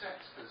perfect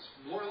sense, because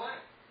more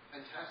light.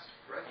 Fantastic,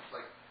 right?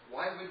 Like,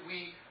 why would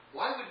we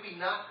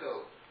not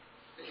go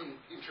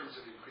in terms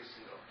of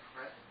increasing the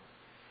light, right?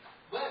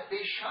 But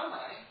Beis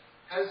Shammai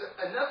has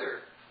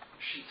another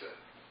shita,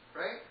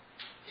 right?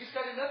 He's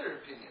got another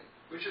opinion,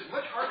 which is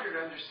much harder to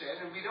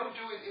understand, and we don't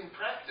do it in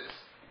practice.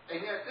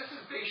 And yet, this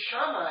is Beis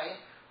Shammai,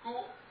 who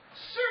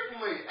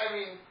certainly,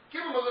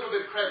 give him a little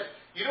bit of credit.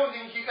 You don't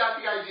think he got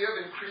the idea of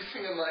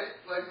increasing in light?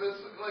 Like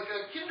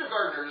a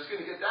kindergartner is going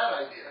to get that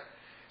idea.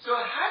 So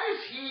how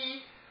does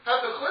he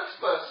have the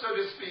chutzpah, so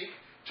to speak,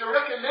 to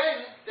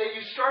recommend that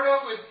you start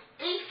off with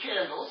 8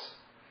 candles,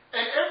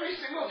 and every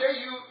single day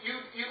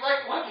you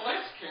light one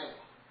less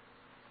candle?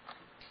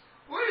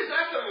 Where is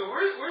that coming from?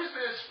 Where's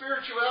the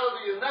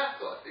spirituality in that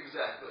thought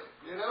exactly?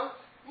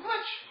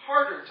 Much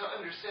harder to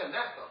understand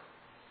that thought.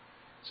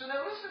 So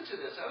now listen to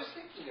this. I was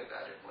thinking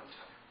about it one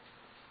time.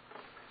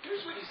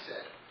 Here's what he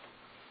said.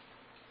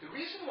 The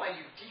reason why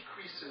you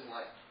decrease in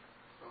light,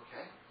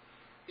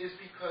 is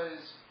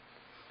because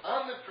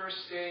on the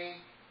first day,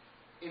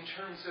 in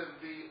terms of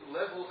the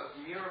level of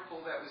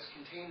miracle that was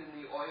contained in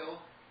the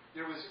oil,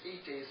 there was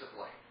 8 days of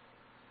light.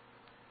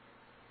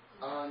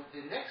 On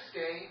the next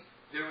day,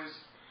 there was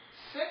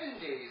 7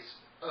 days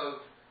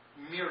of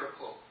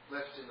miracle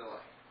left in the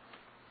light.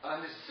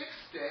 On the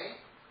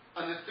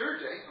third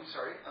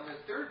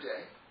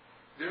day,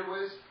 there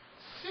was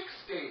 6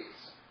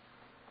 days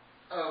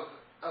of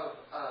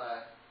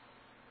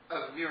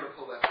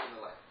miracle left in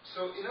the light.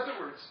 So in other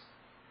words,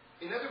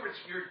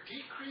 you're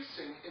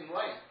decreasing in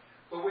light,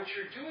 but what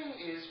you're doing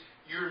is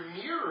you're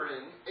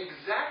mirroring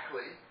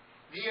exactly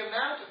the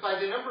amount, by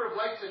the number of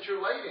lights that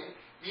you're lighting,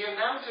 the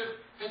amount of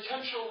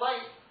potential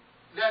light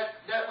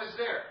that was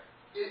there.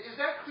 Is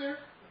that clear?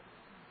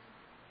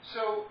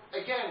 So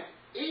again,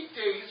 8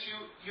 days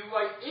you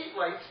light 8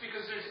 lights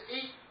because there's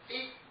 8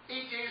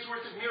 days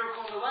worth of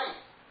miracle in the light.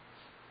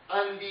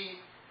 On the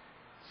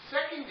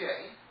second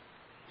day,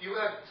 you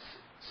have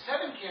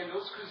 7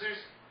 candles because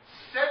there's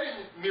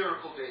 7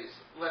 miracle days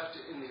left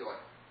in the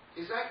oil.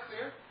 Is that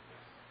clear?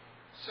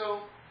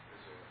 So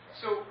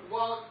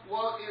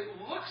while it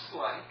looks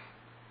like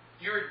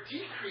you're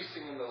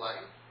decreasing in the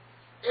light,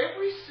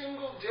 every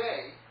single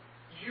day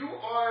you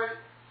are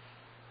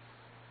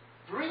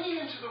bringing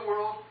into the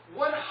world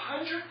 100%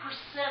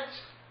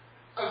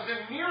 of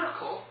the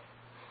miracle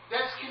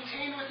that's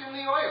contained within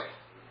the oil.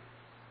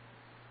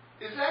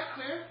 Is that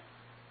clear?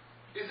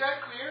 Is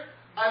that clear?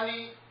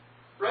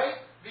 Right?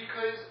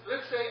 Because,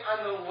 let's say,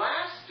 on the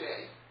last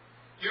day,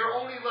 you're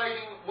only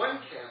lighting 1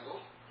 candle,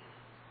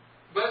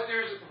 but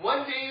there's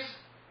 1 day's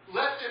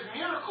left of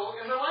miracle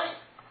in the light.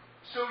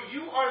 So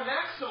you are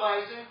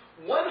maximizing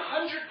 100%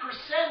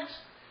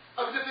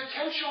 of the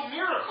potential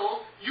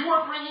miracle you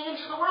are bringing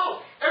into the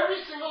world.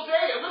 Every single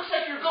day, it looks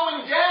like you're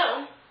going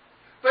down,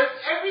 but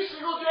every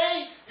single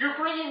day, you're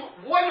bringing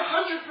 100%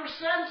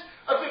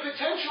 of the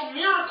potential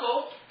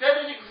miracle that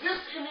it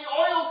exists in the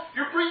oil,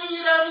 you're bringing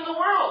it out in the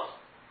world.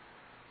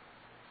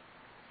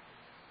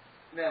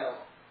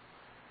 Now,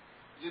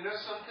 you know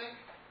something?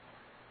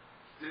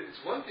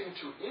 It's one thing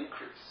to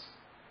increase,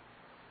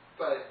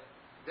 but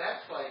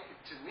that's like,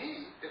 to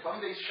me, if I'm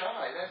Beis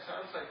Shammai, that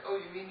sounds like,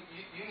 oh, you mean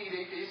you need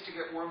 8 days to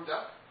get warmed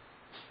up?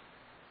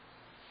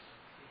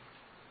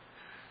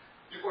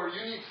 Or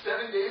you need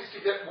 7 days to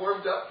get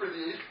warmed up for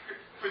the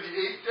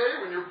 8th day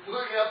when you're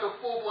blowing out the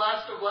full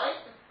blast of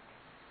light?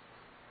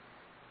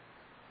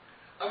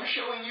 I'm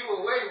showing you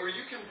a way where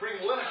you can bring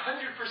 100%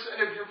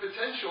 of your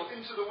potential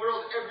into the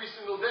world every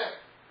single day.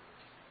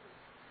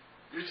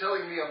 You're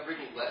telling me I'm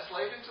bringing less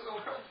light into the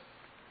world?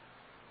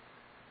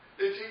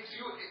 It takes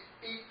you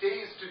 8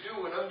 days to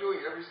do what I'm doing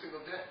every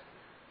single day.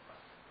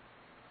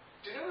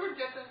 Did anyone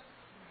get that?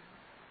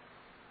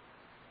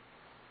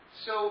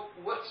 So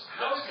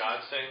how is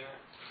God saying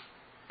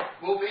that?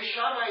 Well, Beis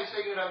Shammai is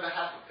saying it on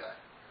behalf of God.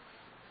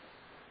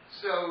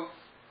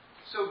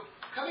 So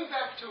coming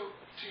back to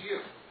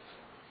you.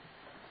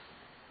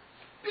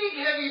 Big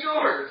heavy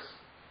doors.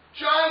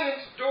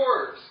 Giant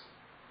doors.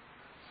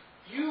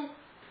 You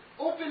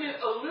open it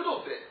a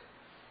little bit.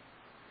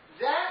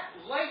 That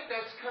light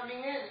that's coming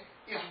in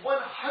is 100%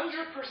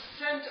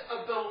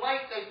 of the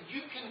light that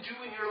you can do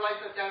in your life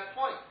at that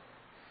point.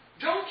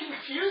 Don't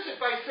confuse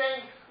it by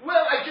saying,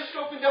 well, I just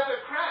opened up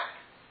a crack.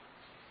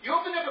 You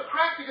open up a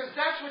crack because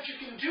that's what you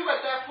can do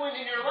at that point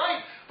in your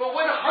life. But 100%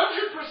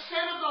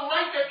 of the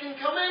light that can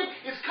come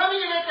in is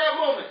coming in at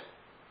that moment.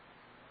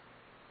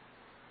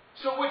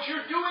 So what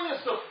you're doing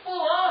is the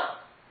full on.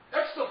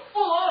 That's the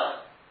full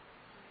on.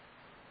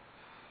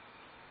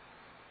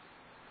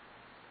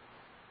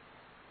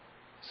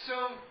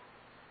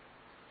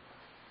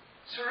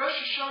 So Rosh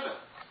Hashanah.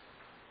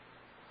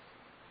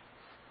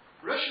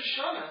 Rosh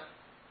Hashanah,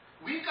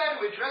 we've got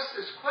to address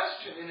this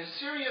question in a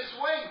serious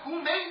way.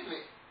 Who made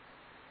me?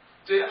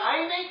 Did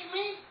I make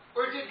me,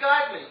 or did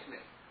God make me?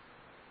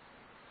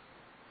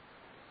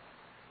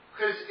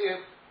 Because if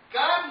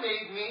God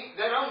made me,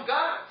 then I'm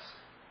God's.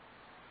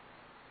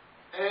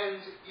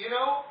 And,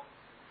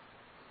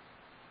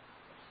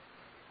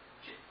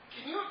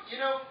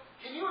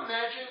 can you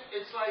imagine?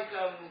 It's like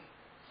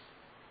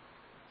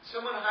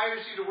someone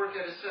hires you to work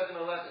at a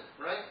 7-Eleven,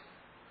 right?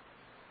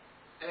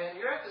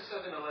 And you're at the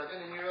 7-Eleven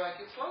and you're like,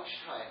 it's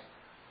lunchtime.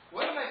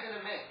 What am I going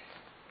to make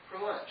for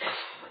lunch?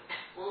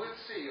 Well,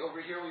 let's see. Over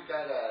here we've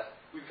got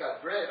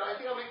bread. I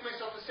think I'll make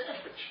myself a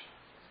sandwich.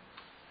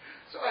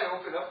 So I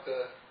open up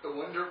the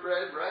Wonder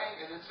Bread, right?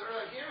 And it's sort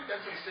of like, here we've got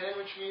some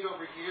sandwich meat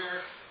over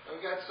here. And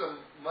we've got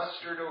some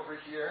mustard over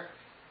here.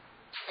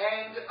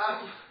 And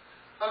and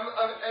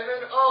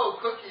then,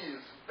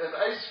 cookies and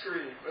ice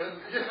cream. And,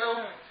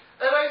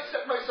 and I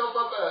set myself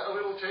up a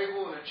little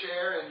table and a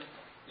chair, and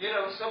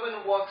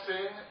someone walks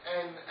in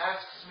and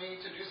asks me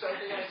to do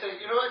something, and I say,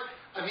 you know what?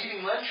 I'm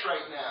eating lunch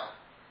right now.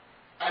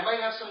 I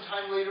might have some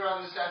time later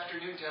on this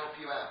afternoon to help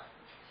you out.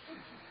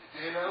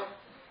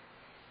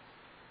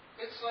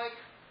 It's like,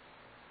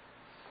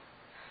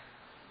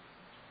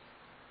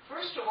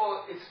 first of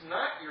all, it's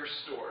not your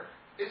store.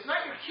 It's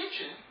not your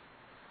kitchen.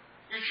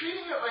 You're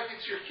treating it like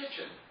it's your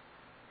kitchen.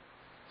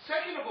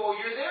 Second of all,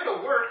 you're there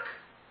to work,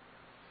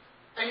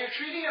 and you're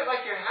treating it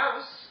like your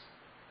house.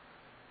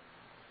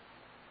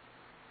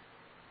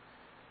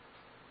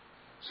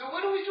 So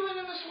what are we doing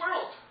in this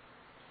world?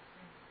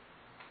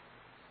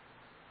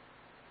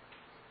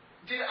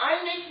 Did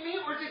I make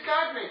me or did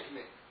God make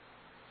me?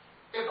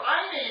 If I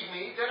made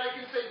me, then I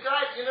can say,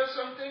 God, you know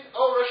something?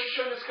 Oh, Rosh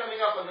Hashanah is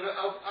coming up.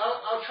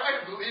 I'll try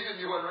to believe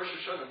in you on Rosh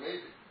Hashanah,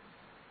 maybe.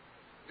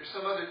 There's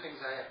some other things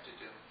I have to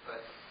do,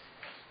 but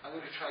I'm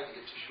going to try to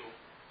get to shul.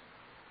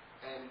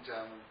 And,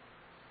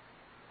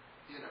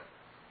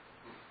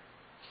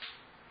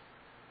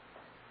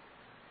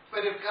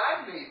 But if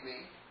God made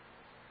me,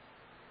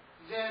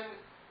 then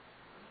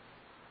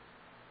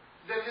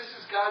this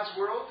is God's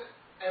world,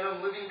 and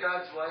I'm living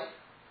God's life.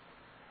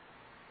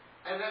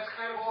 And that's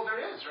kind of all there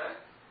is, right?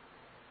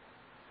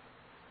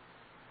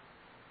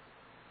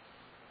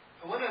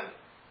 I want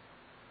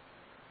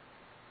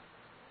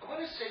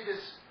to say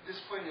this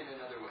point in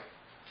another way.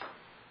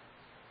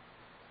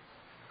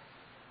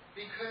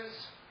 Because,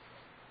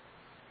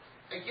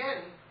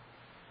 again,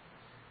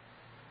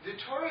 the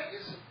Torah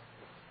is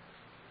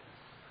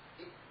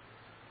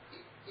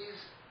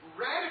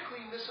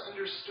radically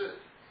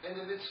misunderstood. And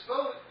the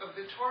mitzvot of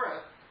the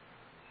Torah,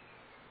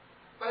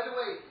 by the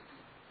way,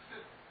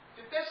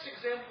 the best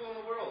example in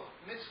the world,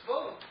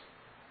 mitzvot,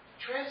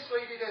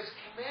 translated as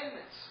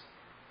commandments.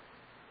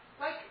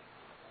 Like,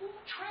 who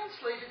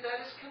translated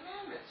that as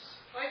commandments?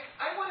 Like,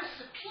 I want to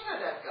subpoena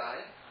that guy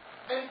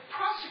and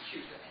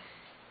prosecute him.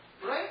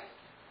 Right?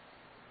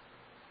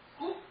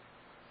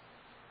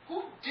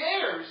 Who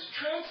dares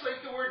translate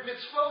the word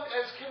mitzvot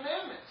as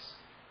commandments?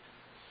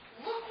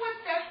 Look what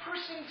that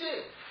person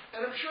did.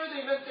 And I'm sure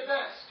they meant the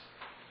best.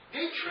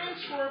 They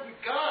transformed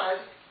God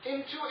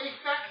into a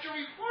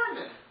factory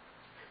foreman.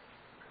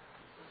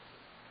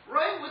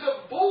 Right? With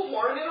a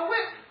bullhorn and a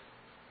whip.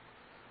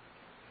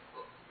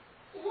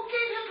 Who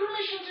gave him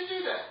permission to do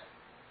that?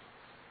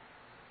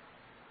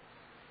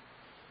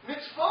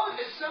 Mitzvot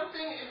is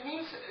something, it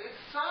means,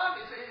 it's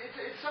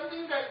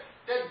something that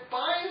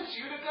binds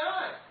you to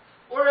God.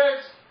 Or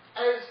as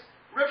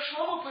Reb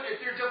Shlomo put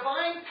it, they're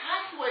divine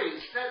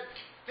pathways that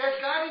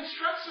God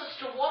instructs us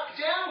to walk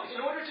down in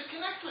order to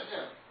connect with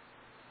Him.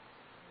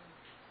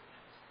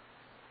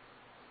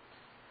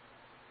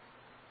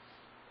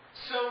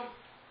 So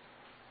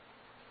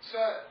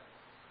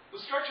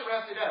we'll start to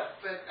wrap it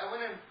up, but I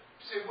want to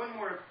say one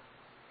more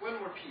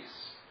piece,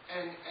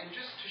 and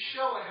just to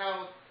show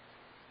how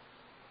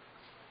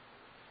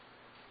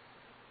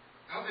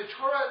the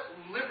Torah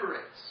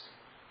liberates.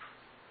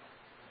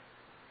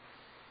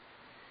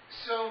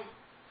 So,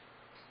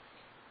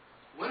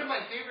 one of my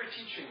favorite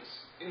teachings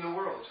in the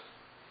world,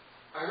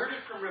 I heard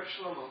it from Reb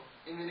Shlomo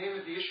in the name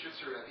of the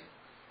Ishbitzer Rebbe.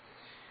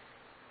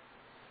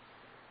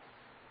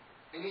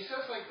 And he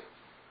says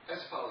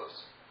as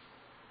follows.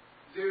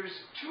 There's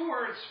two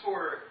words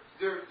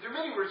there are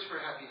many words for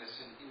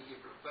happiness in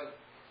Hebrew, but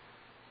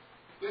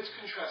let's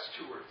contrast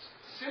two words.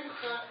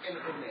 Simcha and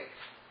oneg.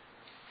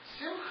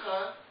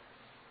 Simcha,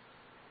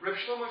 Reb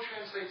Shlomo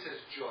translates as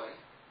joy,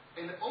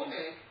 and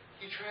oneg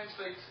he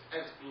translates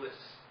as bliss.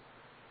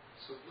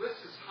 So bliss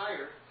is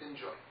higher than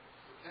joy.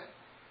 Okay?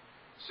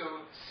 So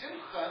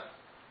simcha,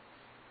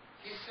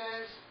 he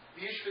says,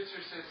 the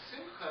Ishbitzer says,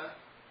 simcha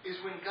is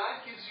when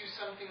God gives you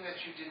something that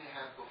you didn't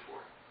have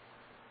before.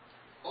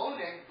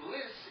 Oneg,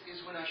 bliss,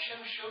 is when Hashem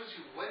shows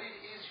you what it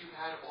is you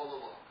had all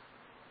along.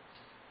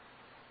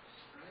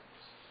 Right?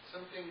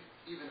 Something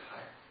even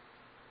higher.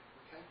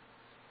 Okay?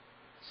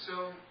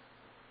 So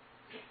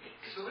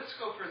let's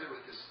go further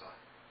with this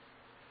thought.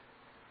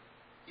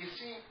 You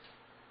see,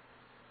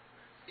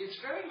 it's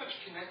very much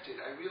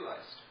connected, I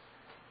realized,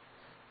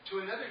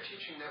 to another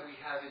teaching that we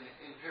have in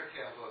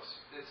Pirkei Avos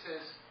that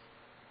says,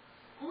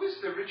 who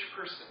is the rich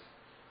person?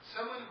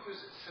 Someone who's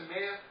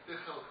sameach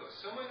b'chelko,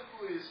 someone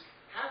who is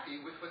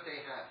happy with what they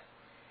have.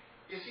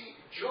 You see,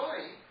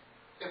 joy,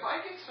 if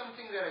I get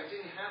something that I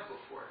didn't have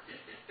before,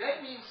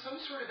 that means some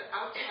sort of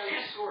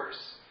outside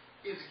source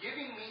is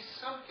giving me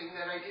something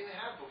that I didn't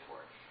have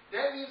before.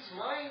 That means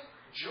my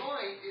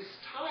joy is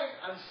tied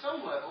on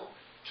some level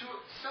to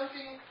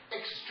something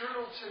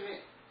external to me.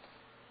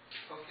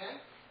 Okay?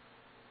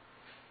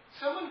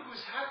 Someone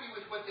who's happy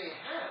with what they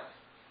have,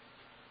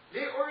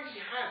 they already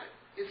have it.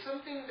 It's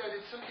something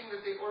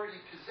that they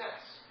already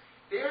possess.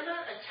 They are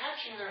not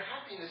attaching their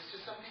happiness to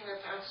something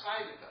that's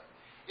outside of them.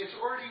 It's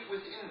already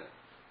within them.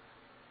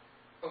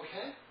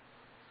 Okay?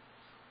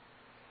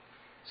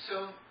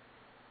 So,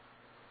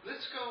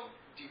 let's go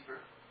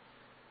deeper.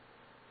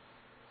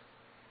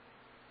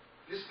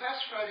 This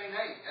past Friday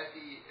night at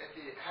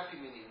the Happy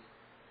Minyan,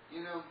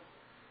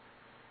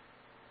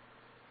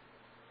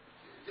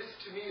 this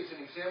to me is an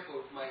example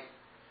of my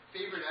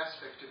favorite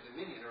aspect of the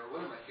Minyan, or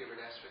one of my favorite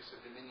aspects of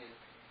the Minyan,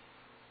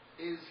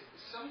 is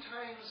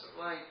sometimes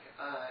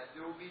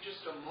there will be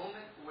just a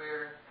moment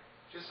where,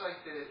 just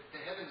like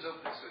the heavens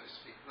open, so to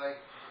speak,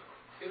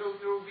 there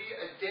will be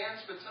a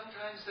dance, but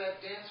sometimes that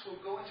dance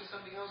will go into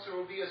something else. There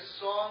will be a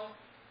song,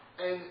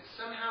 and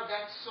somehow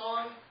that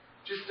song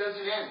just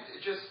doesn't end.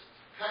 It just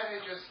kind of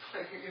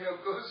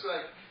goes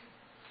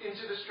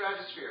into the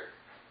stratosphere.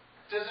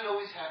 Doesn't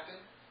always happen,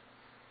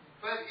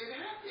 but it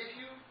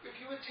if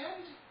you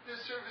attend the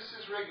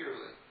services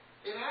regularly,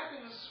 it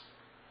happens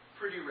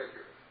pretty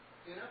regularly,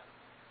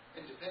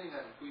 and depending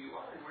on who you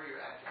are and where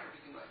you're at and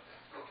everything like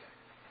that. Okay.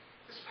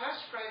 This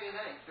past Friday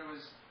night there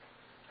was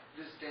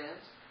this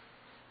dance.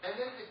 And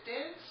then the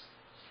dance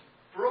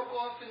broke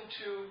off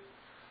into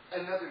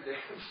another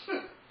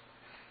dance.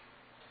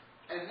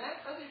 And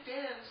that other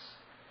dance,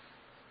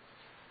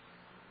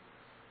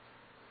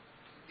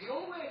 the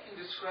only way I can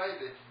describe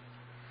it,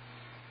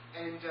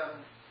 and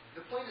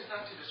the point is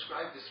not to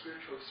describe the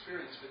spiritual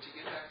experience, but to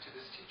get back to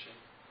this teaching,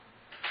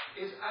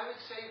 is I would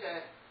say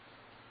that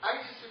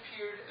I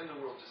disappeared and the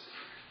world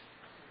disappeared.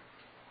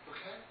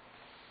 Okay?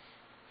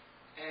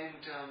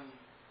 And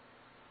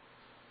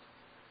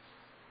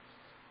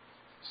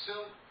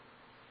so,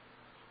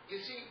 you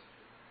see,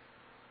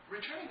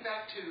 returning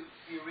back to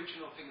the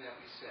original thing that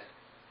we said,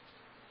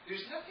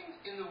 there's nothing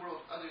in the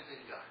world other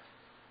than God.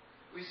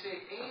 We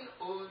say, Ein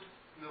od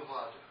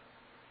milvado.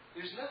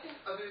 There's nothing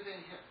other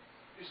than Him.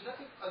 There's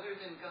nothing other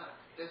than God.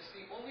 That's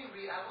the only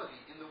reality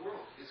in the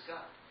world, is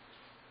God.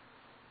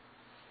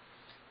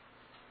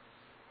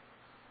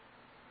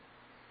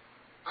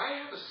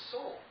 I have a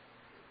soul.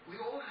 We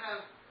all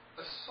have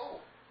a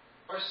soul.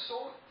 Our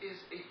soul is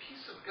a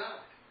piece of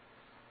God.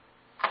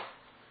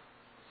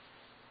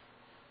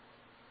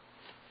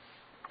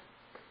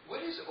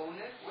 What is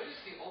Oneg? What is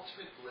the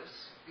ultimate bliss?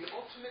 The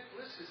ultimate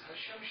bliss is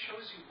Hashem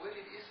shows you what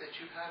it is that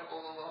you've had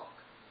all along.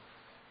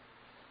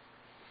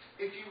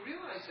 If you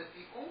realize that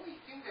the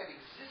only thing that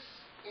exists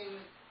in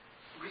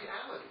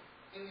reality,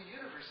 in the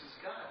universe, is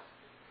God,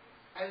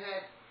 and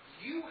that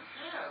you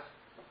have...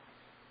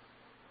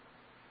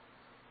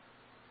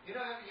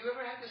 have you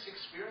ever had this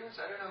experience?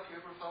 I don't know if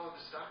you ever follow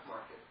the stock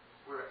market,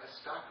 where a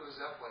stock goes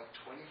up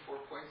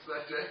 24 points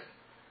that day.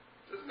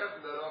 It doesn't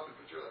happen that often,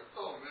 but you're like,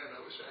 oh man,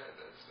 I wish I had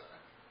that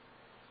stock.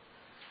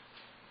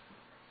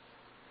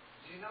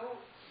 You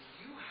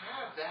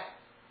have that.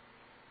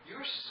 Your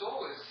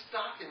soul is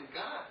stock in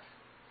God.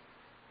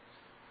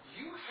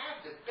 You have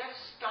the best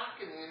stock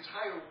in the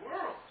entire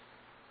world.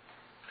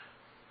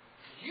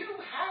 You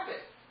have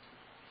it.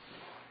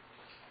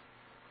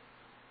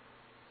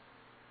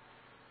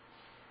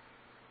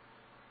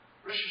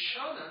 Rosh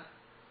Hashanah,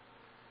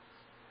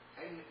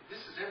 and this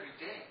is every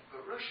day,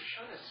 but Rosh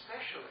Hashanah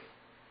especially,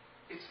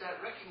 it's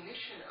that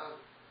recognition of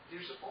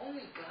there's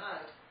only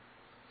God,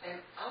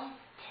 and I'm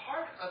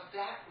part of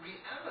that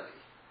reality.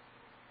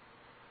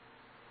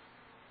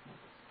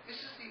 This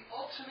is the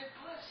ultimate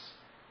bliss.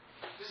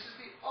 This is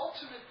the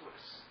ultimate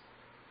bliss.